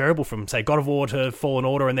transferable from say God of War to Fallen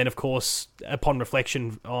Order, and then of course upon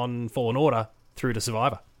reflection on Fallen Order through to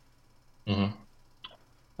Survivor? Hmm.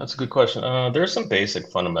 That's a good question. There's some basic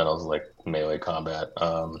fundamentals like melee combat.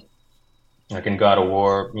 Like in God of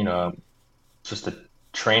War, just the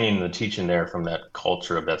training and the teaching there from that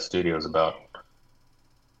culture of that studio is about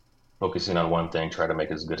focusing on one thing, try to make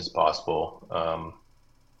it as good as possible,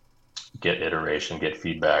 get iteration, get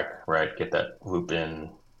feedback, right? Get that loop in,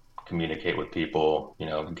 communicate with people,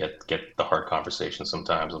 get the hard conversation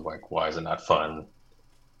sometimes of like, why is it not fun?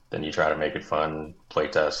 Then you try to make it fun, play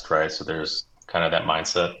test, right? So there's kind of that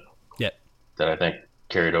mindset Yeah. that I think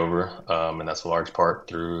carried over, and that's a large part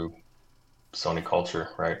through Sony culture,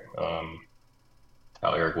 right?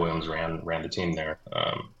 How Eric Williams ran the team there.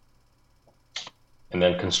 And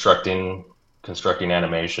then constructing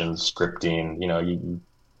animations, scripting,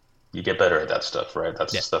 you get better at that stuff, right?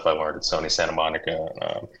 That's Yeah. the stuff I learned at Sony Santa Monica.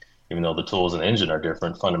 Even though the tools and the engine are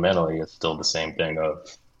different, fundamentally it's still the same thing of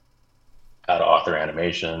how to author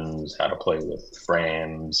animations, how to play with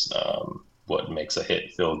frames, what makes a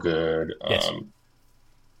hit feel good. Yes.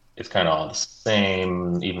 It's kind of all the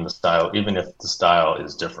same, even the style, even if the style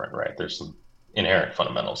is different, right? There's some inherent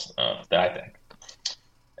fundamentals that I think.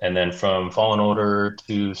 And then from Fallen Order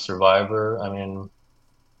to Survivor, I mean,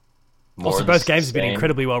 more Also, of the both games have been same.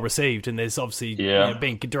 incredibly well received, and there's obviously Yeah.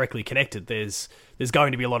 being directly connected. There's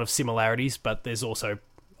going to be a lot of similarities, but there's also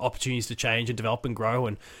opportunities to change and develop and grow.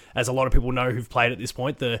 And as a lot of people know who've played at this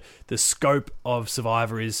point, the scope of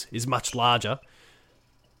Survivor is much larger.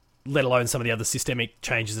 Let alone some of the other systemic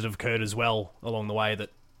changes that have occurred as well along the way. That,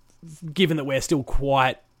 given that we're still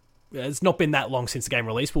quite, it's not been that long since the game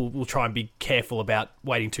released, we'll try and be careful about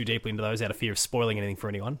wading too deeply into those out of fear of spoiling anything for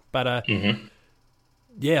anyone. But Hmm.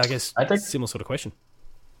 yeah, I guess I think, similar sort of question.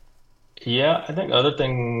 yeah, I think other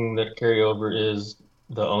thing that carry over is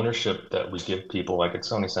the ownership that we give people. Like at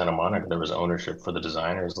Sony Santa Monica, there was ownership for the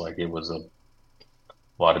designers. Like it was a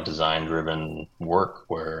lot of design driven work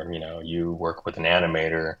where, you work with an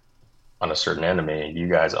animator on a certain enemy, you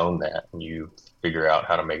guys own that and you figure out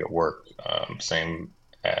how to make it work. Same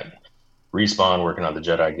at Respawn working on the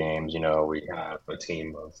Jedi games. We have a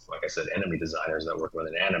team of, like I said, enemy designers that work with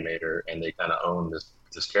an animator, and they kind of own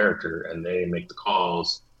this character, and they make the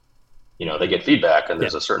calls. They get feedback, and Yeah,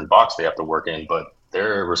 there's a certain box they have to work in, but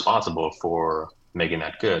they're responsible for making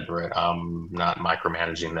that good, right? I'm not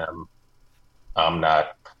micromanaging them. I'm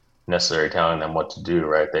not necessarily telling them what to do,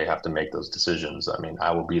 right? They have to make those decisions. I mean,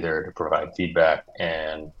 I will be there to provide feedback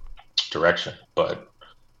and direction, but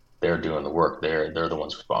they're doing the work. They're the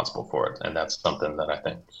ones responsible for it, and that's something that I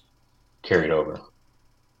think carried over.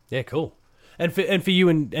 yeah, cool. And for you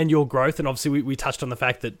and your growth, and obviously we touched on the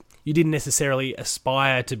fact that you didn't necessarily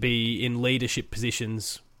aspire to be in leadership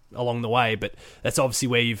positions along the way, but that's obviously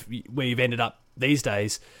where you've ended up these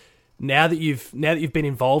days. Now that you've been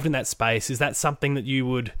involved in that space, is that something that you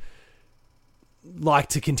would like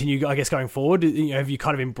to continue, I guess, going forward? Have you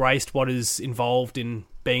kind of embraced what is involved in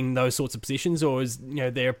being those sorts of positions, or is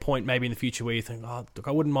there a point maybe in the future where you think, oh, look,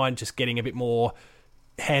 I wouldn't mind just getting a bit more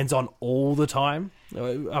hands-on all the time?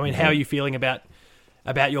 I mean, how are you feeling about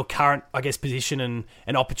your current, I guess, position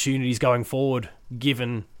and opportunities going forward,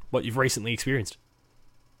 given what you've recently experienced?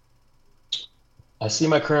 I see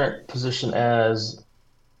my current position as,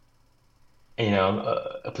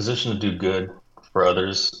 a position to do good for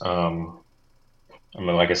others. I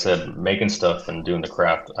mean, like I said, making stuff and doing the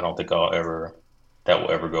craft, I don't think that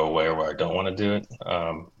will ever go away where I don't want to do it.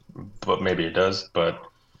 But maybe it does. But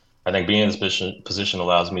I think being in this position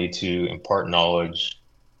allows me to impart knowledge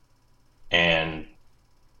and,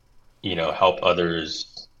 help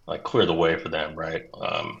others like clear the way for them, right?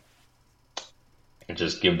 And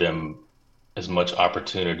just give them as much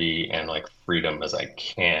opportunity and like freedom as I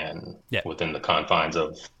can Yeah. within the confines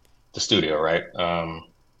of the studio, right?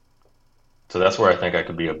 So that's where I think I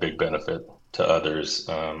could be a big benefit to others,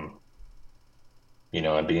 and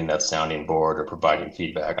being that sounding board or providing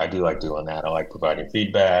feedback. I do like doing that. I like providing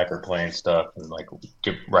feedback or playing stuff and like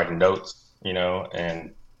writing notes,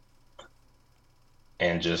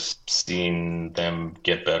 and just seeing them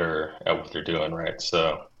get better at what they're doing, right?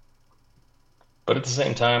 So But at the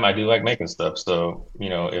same time, I do like making stuff. So,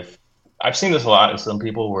 if I've seen this a lot in some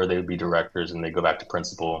people where they would be directors and they go back to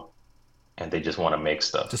principal and they just want to make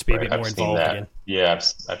stuff, Just be a right? bit I've more seen involved again. that. Yeah,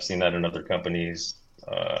 I've seen that in other companies.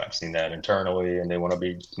 I've seen that internally, and they want to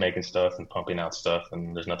be making stuff and pumping out stuff,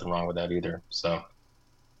 and there's nothing wrong with that either. So,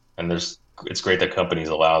 and it's great that companies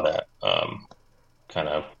allow that kind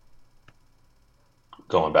of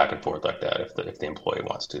going back and forth like that if the employee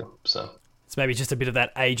wants to. So, It's maybe just a bit of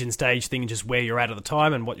that age and stage thing, just where you're at the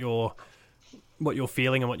time and what you're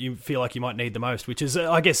feeling and what you feel like you might need the most. Which is,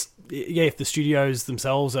 I guess, yeah, if the studios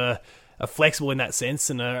themselves are flexible in that sense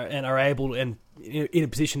and are able and in a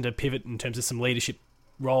position to pivot in terms of some leadership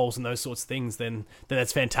roles and those sorts of things, then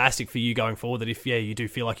that's fantastic for you going forward. That if you do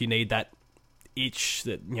feel like you need that itch,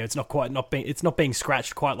 that it's not being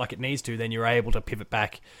scratched quite like it needs to, then you're able to pivot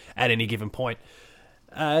back at any given point.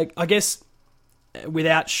 I guess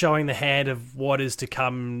without showing the hand of what is to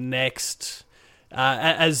come next.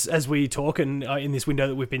 As we talk and in this window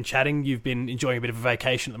that we've been chatting, you've been enjoying a bit of a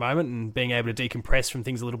vacation at the moment and being able to decompress from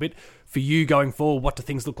things a little bit. For you going forward, what do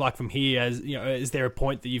things look like from here? As is there a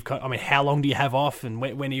point that you've got? I mean, how long do you have off, and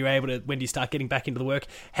when are you able to? When do you start getting back into the work?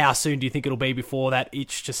 How soon do you think it'll be before that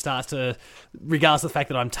itch just starts to? Regardless of the fact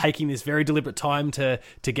that I'm taking this very deliberate time to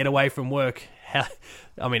get away from work.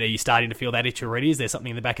 Are you starting to feel that itch already? Is there something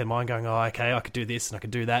in the back of the mind going, oh, okay, I could do this and I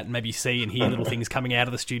could do that, and maybe see and hear little things coming out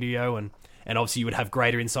of the studio, and obviously you would have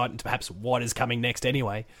greater insight into perhaps what is coming next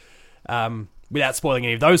anyway, without spoiling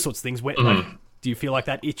any of those sorts of things. Do you feel like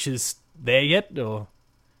that itch is there yet? Or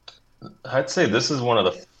I'd say this is one of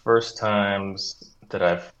the first times that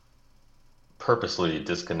I've purposely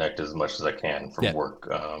disconnected as much as I can from yeah, work.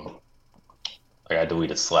 Like I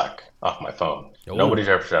deleted Slack off my phone. oh, Nobody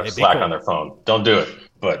should ever have yeah, big Slack on call. their phone. Don't do it.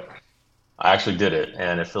 But I actually did it,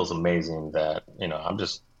 and it feels amazing that I'm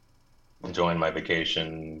just enjoying my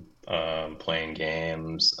vacation, playing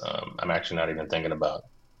games. I'm actually not even thinking about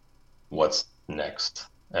what's next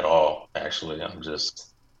at all. Actually, I'm just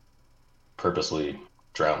purposely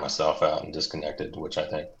drown myself out and disconnected, which I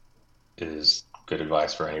think is good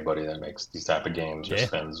advice for anybody that makes these type of games or Yeah,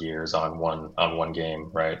 spends years on one game,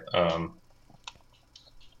 right?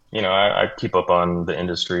 I keep up on the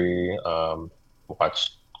industry, go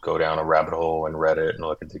down a rabbit hole in Reddit and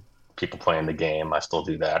look at the people playing the game. I still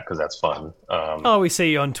do that because that's fun. oh, we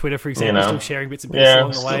see you on Twitter, for You example, still know, sharing bits and pieces yeah,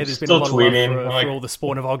 along the way. still There's been a still lot of love tweeting. for Like all the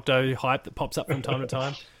Spawn of Ogdo hype that pops up from time to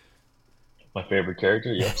time. my favorite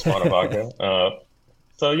character, yep, Spawn of Ogdo.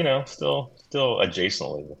 So still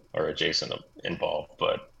adjacent involved,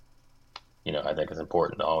 but I think it's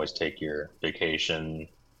important to always take your vacation,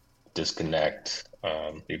 disconnect.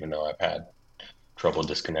 Even though I've had trouble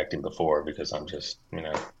disconnecting before because I'm just,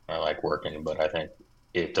 I like working, but I think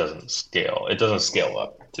it doesn't scale. It doesn't scale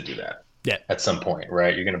up to do that Yeah. at some point,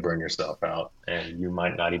 right? You're going to burn yourself out and you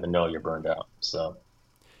might not even know you're burned out. So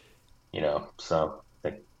I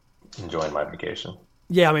think enjoying my vacation.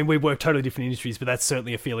 Yeah, we work totally different industries, but that's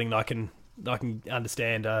certainly a feeling that I can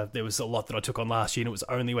understand. There was a lot that I took on last year, and it was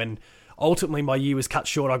only when ultimately my year was cut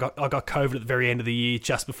short. I got COVID at the very end of the year,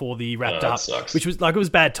 just before the year wrapped That up, sucks. which was it was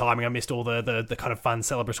bad timing. I missed all the kind of fun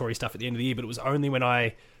celebratory stuff at the end of the year, but it was only when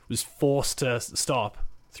I was forced to stop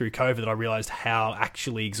through COVID that I realized how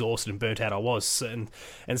actually exhausted and burnt out I was. And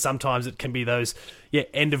sometimes it can be those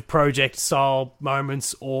end of project style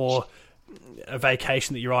moments, or a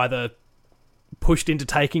vacation that you're either pushed into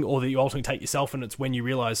taking or that you ultimately take yourself, and it's when you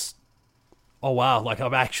realize, oh wow, like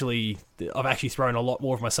I've actually thrown a lot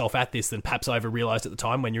more of myself at this than perhaps I ever realized at the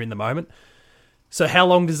time when you're in the moment. So how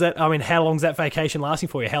long does that? How long's that vacation lasting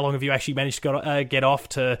for you? How long have you actually managed to get off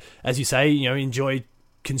to, as you say, enjoy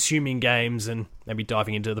consuming games and maybe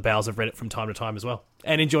diving into the bowels of Reddit from time to time as well,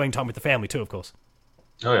 and enjoying time with the family too, of course.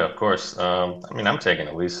 Oh yeah, of course. I'm taking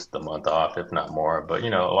at least a month off, if not more. But a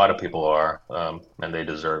lot of people are, and they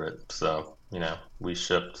deserve it. So we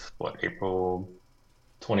shipped April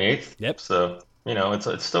 28th. Yep. So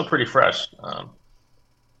it's still pretty fresh.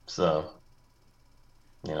 So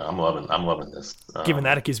I'm loving this. Given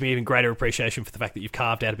that, it gives me even greater appreciation for the fact that you've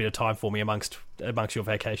carved out a bit of time for me amongst your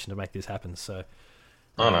vacation to make this happen. So.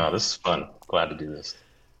 Oh no, this is fun. Glad to do this.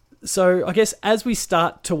 So I guess as we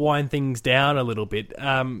start to wind things down a little bit,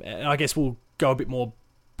 and I guess we'll go a bit more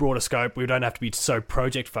broader scope. We don't have to be so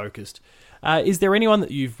project focused. Is there anyone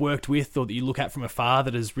that you've worked with or that you look at from afar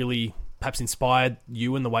that has really perhaps inspired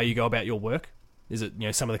you in the way you go about your work? Is it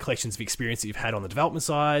some of the collections of experience that you've had on the development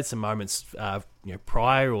side, some moments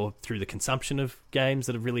prior or through the consumption of games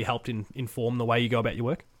that have really helped inform the way you go about your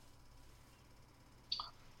work?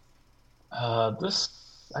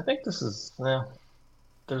 I think this is,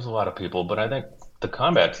 there's a lot of people, but I think the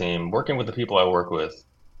combat team, working with the people I work with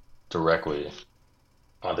directly,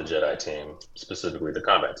 on the Jedi team, specifically the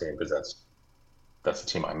combat team, because that's the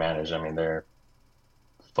team I manage. I mean, they're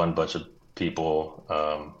a fun bunch of people.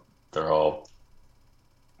 They're all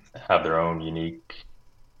have their own unique.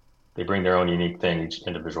 They bring their own unique thing, each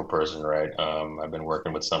individual person, right? I've been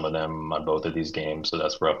working with some of them on both of these games, so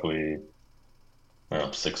that's roughly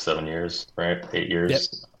 6, 7 years, right? eight Yep.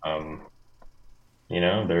 years.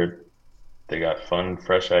 They got fun,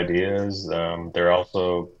 fresh ideas. They're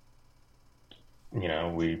also,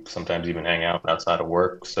 we sometimes even hang out outside of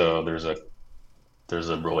work, so there's a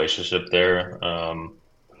relationship there. As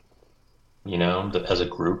a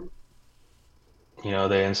group,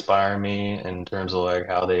 they inspire me in terms of like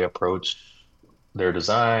how they approach their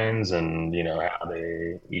designs and how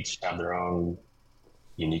they each have their own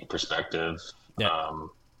unique perspective. Yep.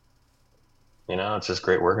 Um, it's just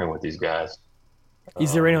great working with these guys.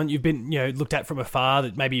 Is there Um, anyone you've been looked at from afar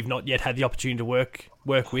that maybe you've not yet had the opportunity to work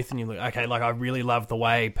with, and you look, okay, like I really love the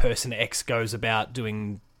way person X goes about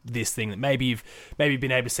doing this thing that maybe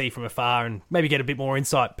been able to see from afar and maybe get a bit more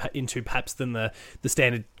insight into perhaps than the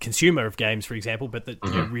standard consumer of games, for example, but that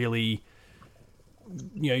mhm. really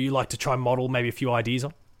you like to try and model maybe a few ideas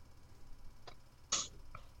on.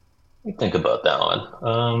 Think about that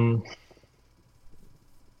one.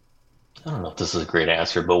 I don't know if this is a great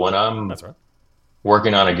answer, but when I'm That's right.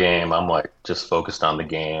 working on a game, I'm like just focused on the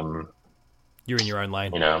game. You're in your own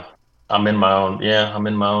lane. You know, I'm in my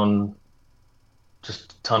own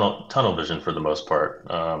just tunnel vision for the most part.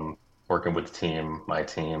 Working with the team, my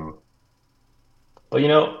team. But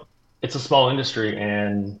it's a small industry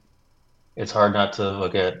and it's hard not to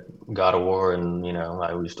look at God of War and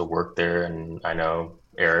I used to work there and I know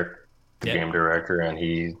Eric, the Yep. game director, and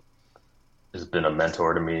he has been a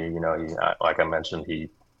mentor to me. Like I mentioned,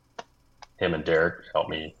 him and Derek helped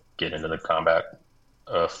me get into the combat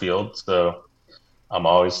field. So I'm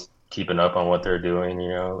always keeping up on what they're doing,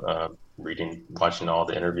 reading, watching all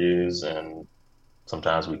the interviews, and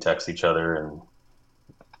sometimes we text each other and,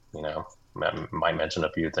 you know, might mention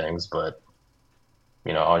a few things, but,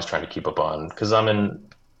 always trying to keep up on, because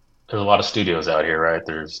there's a lot of studios out here, right?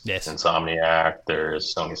 There's Yes. Insomniac,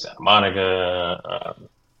 there's Sony Santa Monica,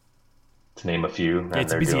 to name a few, Yeah, and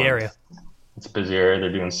it's a busy area. it's a busy area.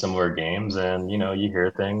 They're doing similar games, and you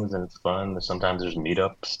hear things, and it's fun. Sometimes there's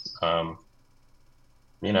meetups,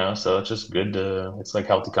 so it's just good to. It's like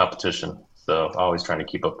healthy competition. So always trying to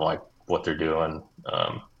keep up like what they're doing.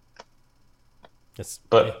 That's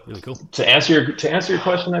But really cool. to answer your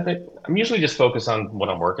question, I think I'm usually just focused on what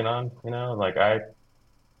I'm working on. Like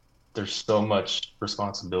there's so much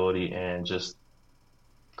responsibility and just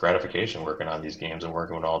gratification working on these games and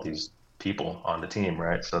working with all these people on the team,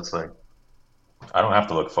 right? So it's like I don't have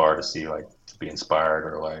to look far to see like to be inspired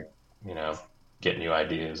or like you know get new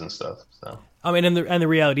ideas and stuff. So I mean, and the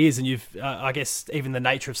reality is, and you've, I guess, even the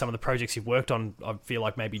nature of some of the projects you've worked on, I feel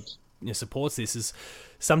like maybe supports this. Is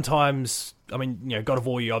sometimes, I mean, God of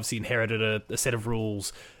War, you obviously inherited a set of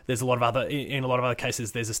rules. There's a lot of other, in a lot of other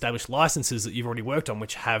cases, there's established licenses that you've already worked on,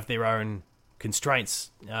 which have their own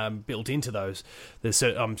constraints built into those. There's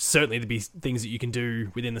certainly there'd be things that you can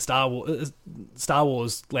do within the Star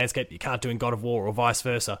Wars landscape that you can't do in God of War, or vice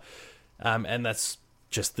versa, and that's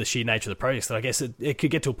just the sheer nature of the projects. That I guess it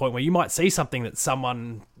could get to a point where you might see something that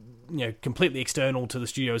someone completely external to the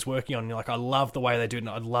studio is working on. And you're like, I love the way they do it, and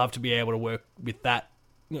I'd love to be able to work with that,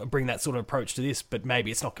 bring that sort of approach to this, but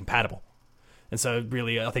maybe it's not compatible. And so,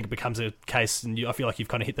 really, I think it becomes a case, and I feel like you've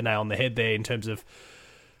kind of hit the nail on the head there in terms of,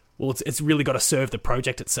 well, it's really got to serve the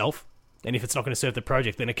project itself. And if it's not going to serve the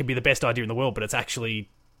project, then it can be the best idea in the world, but it's actually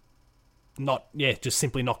not, just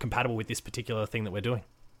simply not compatible with this particular thing that we're doing.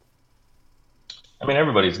 I mean,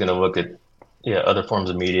 everybody's going to look at other forms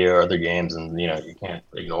of media or other games, and you can't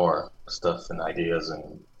ignore stuff and ideas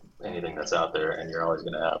and anything that's out there, and you're always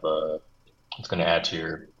going to have it's going to add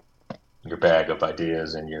to your bag of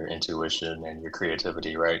ideas and your intuition and your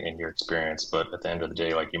creativity, right, and your experience. But at the end of the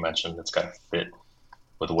day, like you mentioned, it's got to fit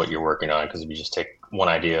with what you're working on. Because if you just take one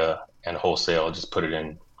idea and wholesale just put it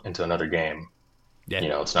into another game, Yeah.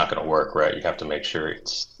 it's not going to work, right? You have to make sure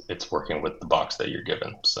it's working with the box that you're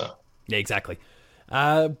given. So. Yeah, exactly.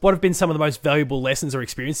 What have been some of the most valuable lessons or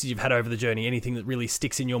experiences you've had over the journey? Anything that really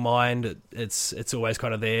sticks in your mind? It's always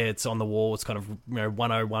kind of there. It's on the wall. It's kind of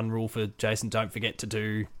 101 rule for Jason. Don't forget to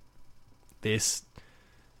do this.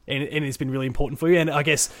 And it's been really important for you. And I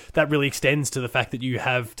guess that really extends to the fact that you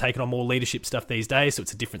have taken on more leadership stuff these days. So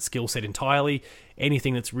it's a different skill set entirely.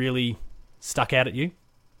 Anything that's really stuck out at you?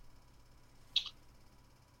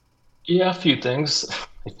 Yeah, a few things,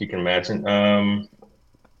 if you can imagine.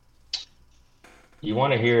 You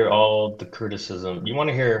want to hear all the criticism. You want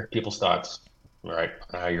to hear people's thoughts, right?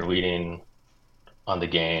 How you're leading on the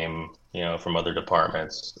game, from other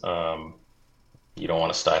departments. You don't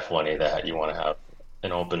want to stifle any of that. You want to have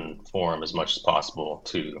an open forum as much as possible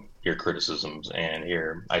to hear criticisms and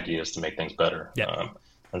hear ideas to make things better. Yeah.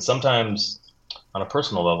 And sometimes, on a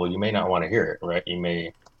personal level, you may not want to hear it, right? You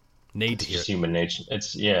may need to hear it's it. human nature.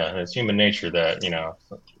 It's human nature that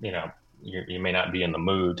you may not be in the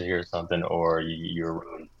mood to hear something, or you're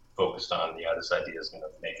really focused on this idea is going to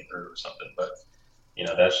make it through or something. But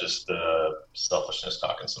that's just selfishness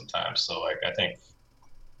talking sometimes. So like I think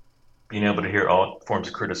being able to hear all forms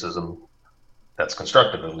of criticism that's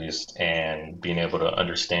constructive at least, and being able to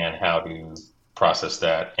understand how to process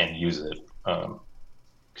that and use it,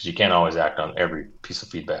 because you can't always act on every piece of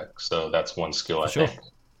feedback. So that's one skill I think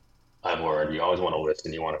I've learned. You always want to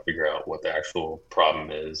listen. You want to figure out what the actual problem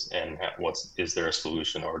is, and is there a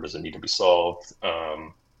solution, or does it need to be solved?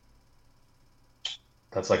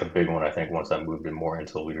 That's like a big one, I think, once I moved in more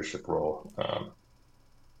into a leadership role.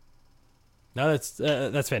 No,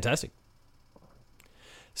 that's fantastic.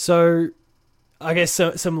 So I guess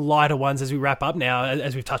some lighter ones as we wrap up now.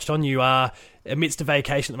 As we've touched on, you are amidst a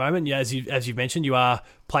vacation at the moment. Yeah, as you've mentioned, you are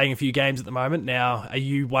playing a few games at the moment. Now, are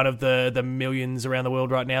you one of the millions around the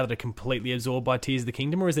world right now that are completely absorbed by Tears of the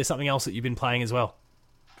Kingdom, or is there something else that you've been playing as well?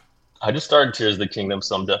 I just started Tears of the Kingdom,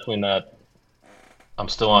 so I'm definitely not. I'm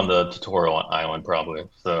still on the tutorial island, probably.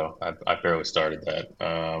 So I barely started that.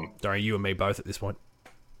 Don't worry, you and me both at this point.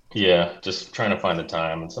 Yeah, just trying to find the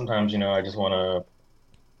time, and sometimes I just want to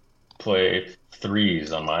play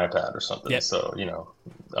threes on my iPad or something. Yep. So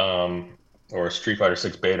or Street Fighter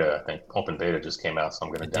 6 beta. I think open beta just came out, so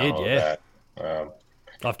I'm going to download that.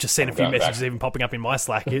 I've just seen a few messages even popping up in my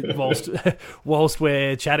Slack whilst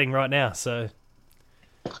we're chatting right now. So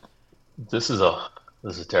this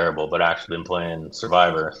is terrible, but I actually been playing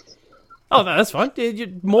Survivor. Oh no, that's fine. You're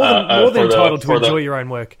more than entitled to enjoy your own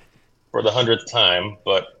work for the 100th time.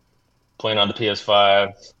 But playing on the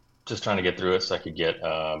PS5, just trying to get through it so I could get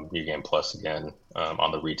New Game Plus again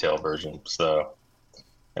on the retail version. So.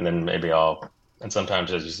 And then and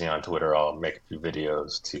sometimes, as you see on Twitter, I'll make a few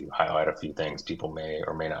videos to highlight a few things people may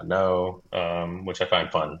or may not know, which I find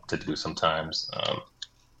fun to do sometimes.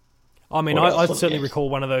 I mean, I certainly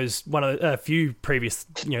recall a few previous,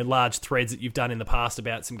 large threads that you've done in the past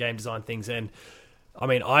about some game design things. And I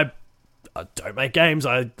mean, I don't make games.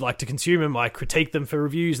 I like to consume them. I critique them for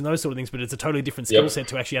reviews and those sort of things, but it's a totally different skill set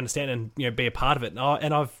to actually understand and be a part of it.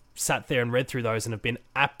 And I've sat there and read through those and have been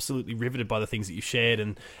absolutely riveted by the things that you've shared.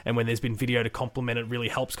 And when there's been video to complement, it really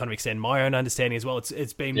helps kind of extend my own understanding as well.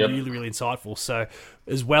 It's been really, really insightful. So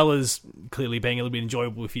as well as clearly being a little bit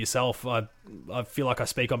enjoyable for yourself, I feel like I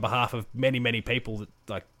speak on behalf of many, many people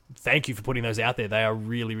that thank you for putting those out there. They are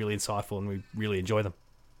really, really insightful and we really enjoy them.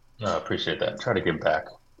 I appreciate that. Try to give back.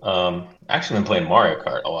 Actually been playing Mario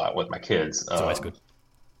Kart a lot with my kids. It's always good.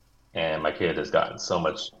 And my kid has gotten so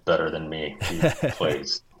much better than me. He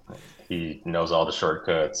plays. He knows all the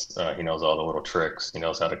shortcuts. He knows all the little tricks. He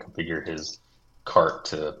knows how to configure his cart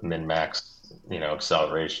to min-max,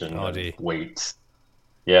 acceleration, and weight.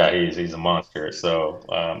 Yeah, he's a monster. So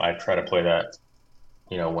I try to play that,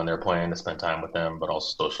 when they're playing, to spend time with them, but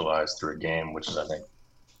also socialize through a game, which is, I think,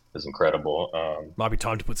 is incredible. Might be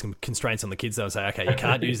time to put some constraints on the kids though. Say, okay, you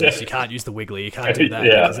can't use this, you can't use the wiggly, you can't do that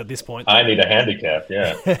because at this point I need a handicap.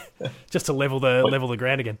 Yeah, just to level the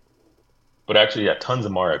ground again. But actually, tons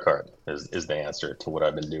of Mario Kart is the answer to what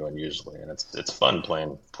I've been doing usually, and it's fun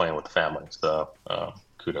playing with the family. So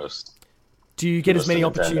kudos. Do you get as many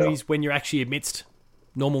opportunities when you're actually amidst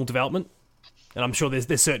normal development? And I'm sure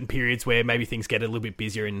there's certain periods where maybe things get a little bit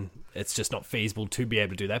busier and it's just not feasible to be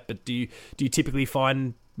able to do that. But do you typically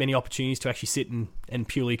find many opportunities to actually sit and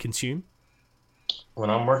purely consume? When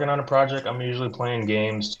I'm working on a project, I'm usually playing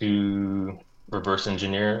games to reverse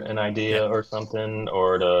engineer an idea or something,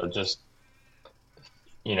 or to just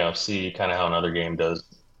see kind of how another game does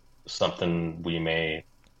something we may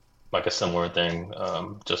like, a similar thing,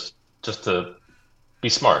 just to be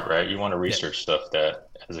smart, right? You want to research stuff that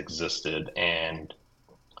has existed and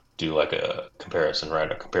do like a comparison,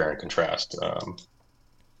 right? A compare and contrast.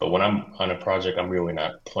 But when I'm on a project, I'm really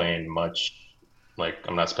not playing much. Like,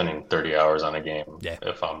 I'm not spending 30 hours on a game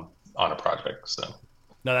if I'm on a project. So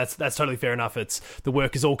no, that's totally fair enough. It's the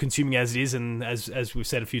work is all consuming as it is, and as we've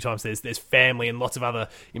said a few times, there's family and lots of other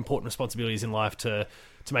important responsibilities in life to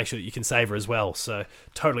make sure that you can savor as well. So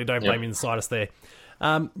totally don't blame you in the slightest there.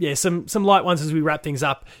 Some light ones as we wrap things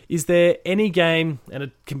up. Is there any game, and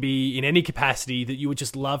it can be in any capacity, that you would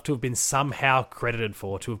just love to have been somehow credited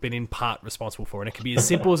for, to have been in part responsible for? And it can be as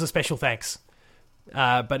simple as a special thanks.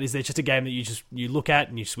 But is there just a game that you look at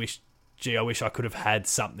and you just wish, gee, I wish I could have had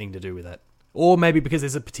something to do with that? Or maybe because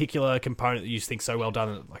there's a particular component that you just think so well done,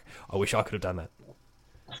 and like, I wish I could have done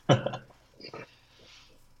that.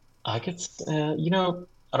 I could, I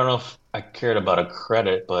don't know if I cared about a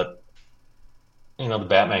credit, but the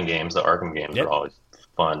Batman games, the Arkham games are Yep. always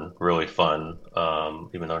fun, really fun.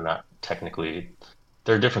 Even though not technically,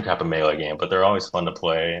 they're a different type of melee game, but they're always fun to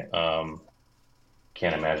play.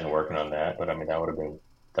 Can't imagine working on that, but I mean that would have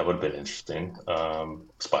been interesting.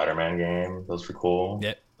 Spider-Man game, those were cool.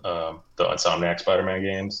 Yep. The Insomniac Spider-Man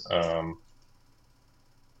games. Kind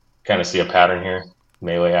of see a pattern here.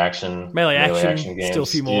 Melee action, games. still a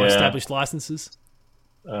few more established licenses.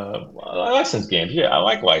 Licensed games. Yeah, I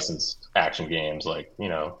like licensed action games. Like,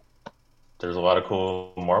 there's a lot of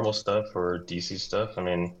cool Marvel stuff or DC stuff. I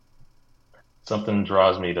mean, something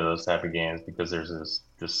draws me to those type of games because there's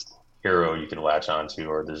this hero you can latch onto,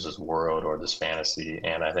 or there's this world or this fantasy,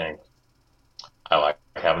 and I think I like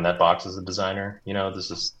having that box as a designer. This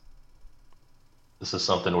is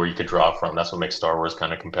something where you could draw from. That's what makes Star Wars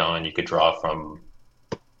kind of compelling. You could draw from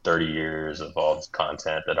 30 years of all this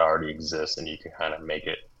content that already exists, and you can kind of make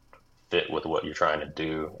it fit with what you're trying to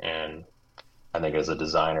do. And I think as a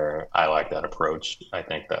designer, I like that approach. I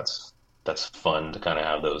think that's fun to kind of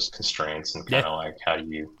have those constraints and kind of like how do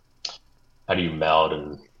you meld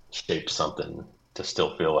and shape something to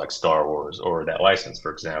still feel like Star Wars or that license,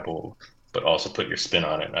 for example, but also put your spin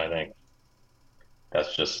on it. And I think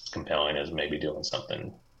that's just as compelling as maybe doing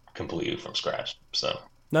something completely from scratch. So.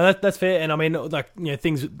 No, that's fair, and I mean, like,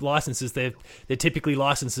 things with licenses, they're typically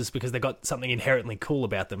licenses because they've got something inherently cool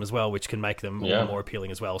about them as well, which can make them more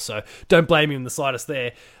appealing as well. So don't blame you in the slightest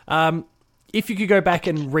there. If you could go back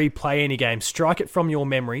and replay any game, strike it from your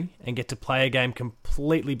memory, and get to play a game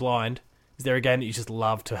completely blind, is there a game that you just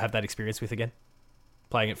love to have that experience with again,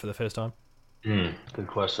 playing it for the first time? Good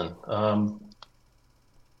question.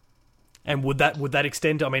 And would that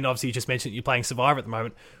extend? I mean, obviously, you just mentioned you're playing Survivor at the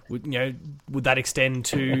moment. Would that extend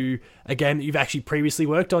to a game that you've actually previously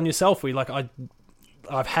worked on yourself? Where you're like,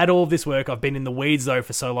 I've had all this work. I've been in the weeds though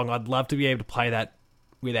for so long. I'd love to be able to play that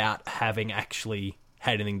without having actually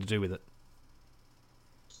had anything to do with it.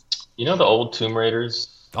 The old Tomb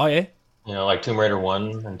Raiders. Oh yeah. Like Tomb Raider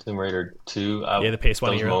 1 and Tomb Raider 2. The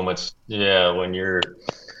PS1 those era. Moments. When you're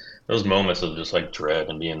those moments of just like dread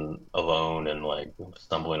and being alone and like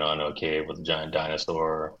stumbling onto a cave with a giant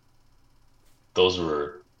dinosaur, those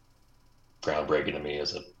were groundbreaking to me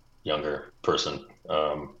as a younger person.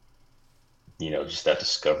 Just that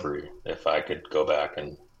discovery. If I could go back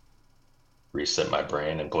and reset my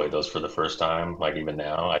brain and play those for the first time, like even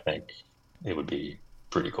now, I think it would be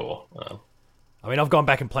pretty cool. I mean, I've gone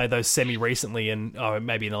back and played those semi-recently, and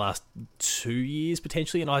maybe in the last 2 years,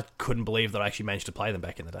 potentially, and I couldn't believe that I actually managed to play them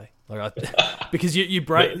back in the day. Because your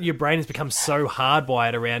brain has become so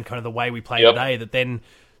hardwired around kind of the way we play today that then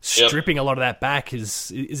stripping a lot of that back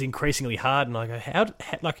is increasingly hard. And I go,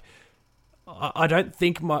 I don't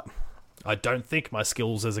think my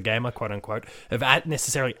skills as a gamer, quote unquote, have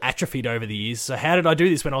necessarily atrophied over the years. So how did I do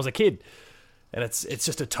this when I was a kid? And it's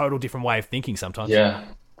just a total different way of thinking sometimes. Yeah.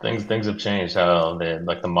 Things have changed. How they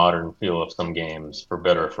like the modern feel of some games, for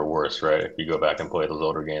better or for worse, right? If you go back and play those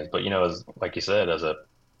older games, but as like you said, as a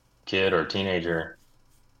kid or a teenager,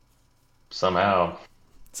 somehow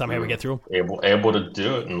we get through them. Able to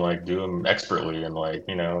do it and like do them expertly and like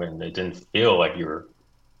and it didn't feel like you're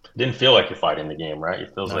fighting the game, right?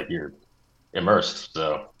 It feels like you're immersed.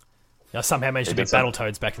 So I somehow managed to beat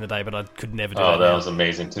Battletoads back in the day, but I could never do that. Oh, that now. was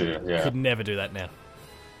amazing too. Yeah, could never do that now.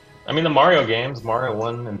 I mean, the Mario games, Mario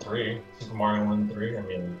 1 and 3, Super Mario 1 and 3, I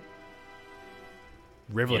mean...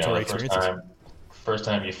 Revelatory experiences. First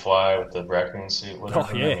time you fly with the raccoon suit, whatever.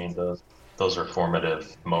 Oh, yeah. I mean, those are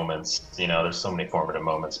formative moments. There's so many formative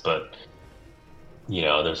moments, but,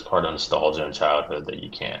 there's part of nostalgia and childhood that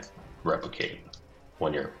you can't replicate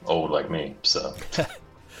when you're old like me, so...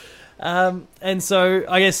 And so,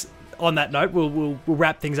 I guess... On that note, we'll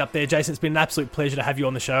wrap things up there, Jason. It's been an absolute pleasure to have you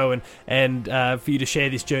on the show and for you to share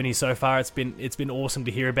this journey so far. It's been awesome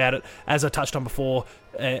to hear about it. As I touched on before,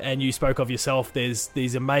 and you spoke of yourself, there's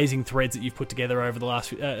these amazing threads that you've put together over the last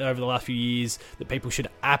few years that people should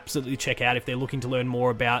absolutely check out if they're looking to learn more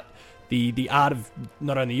about the art of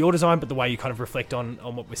not only your design but the way you kind of reflect on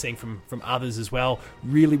what we're seeing from others as well.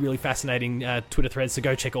 Really, really fascinating Twitter threads. So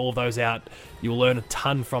go check all of those out. You'll learn a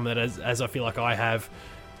ton from it, as I feel like I have.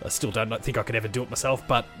 I still don't think I could ever do it myself,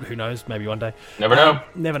 but who knows? Maybe one day. Never know.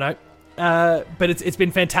 Never know. But it's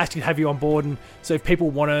been fantastic to have you on board. And so if people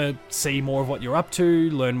want to see more of what you're up to,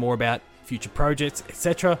 learn more about future projects,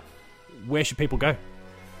 etc., where should people go?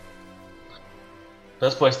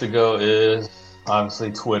 Best place to go is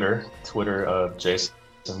obviously Twitter. Jason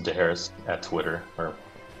DeHaris at Twitter, or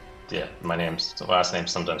Yeah, last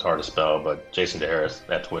name's sometimes hard to spell, but Jason DeHarris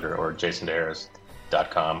at Twitter or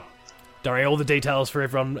jasondeharris.com. Don't worry, all the details for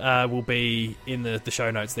everyone will be in the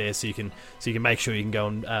show notes there, so you can make sure you can go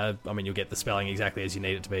and you'll get the spelling exactly as you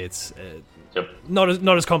need it to be. It's not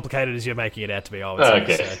as complicated as you're making it out to be, I would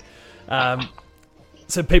say. Okay.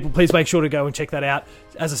 So people, please make sure to go and check that out.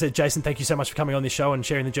 As I said, Jason, thank you so much for coming on this show and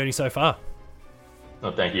sharing the journey so far.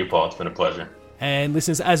 No, thank you, Paul. It's been a pleasure. And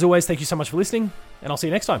listeners, as always, thank you so much for listening, and I'll see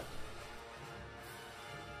you next time.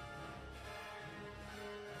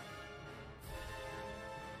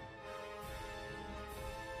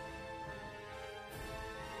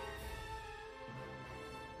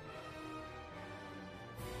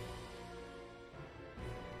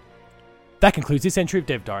 That concludes this entry of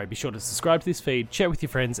Dev Diary. Be sure to subscribe to this feed, share it with your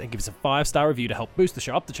friends, and give us a 5-star review to help boost the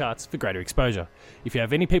show up the charts for greater exposure. If you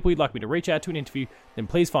have any people you'd like me to reach out to an interview, then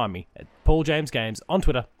please find me at Paul James Games on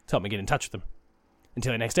Twitter to help me get in touch with them.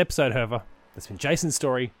 Until the next episode, however, that's been Jason's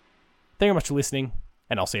story. Thank you very much for listening,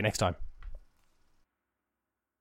 and I'll see you next time.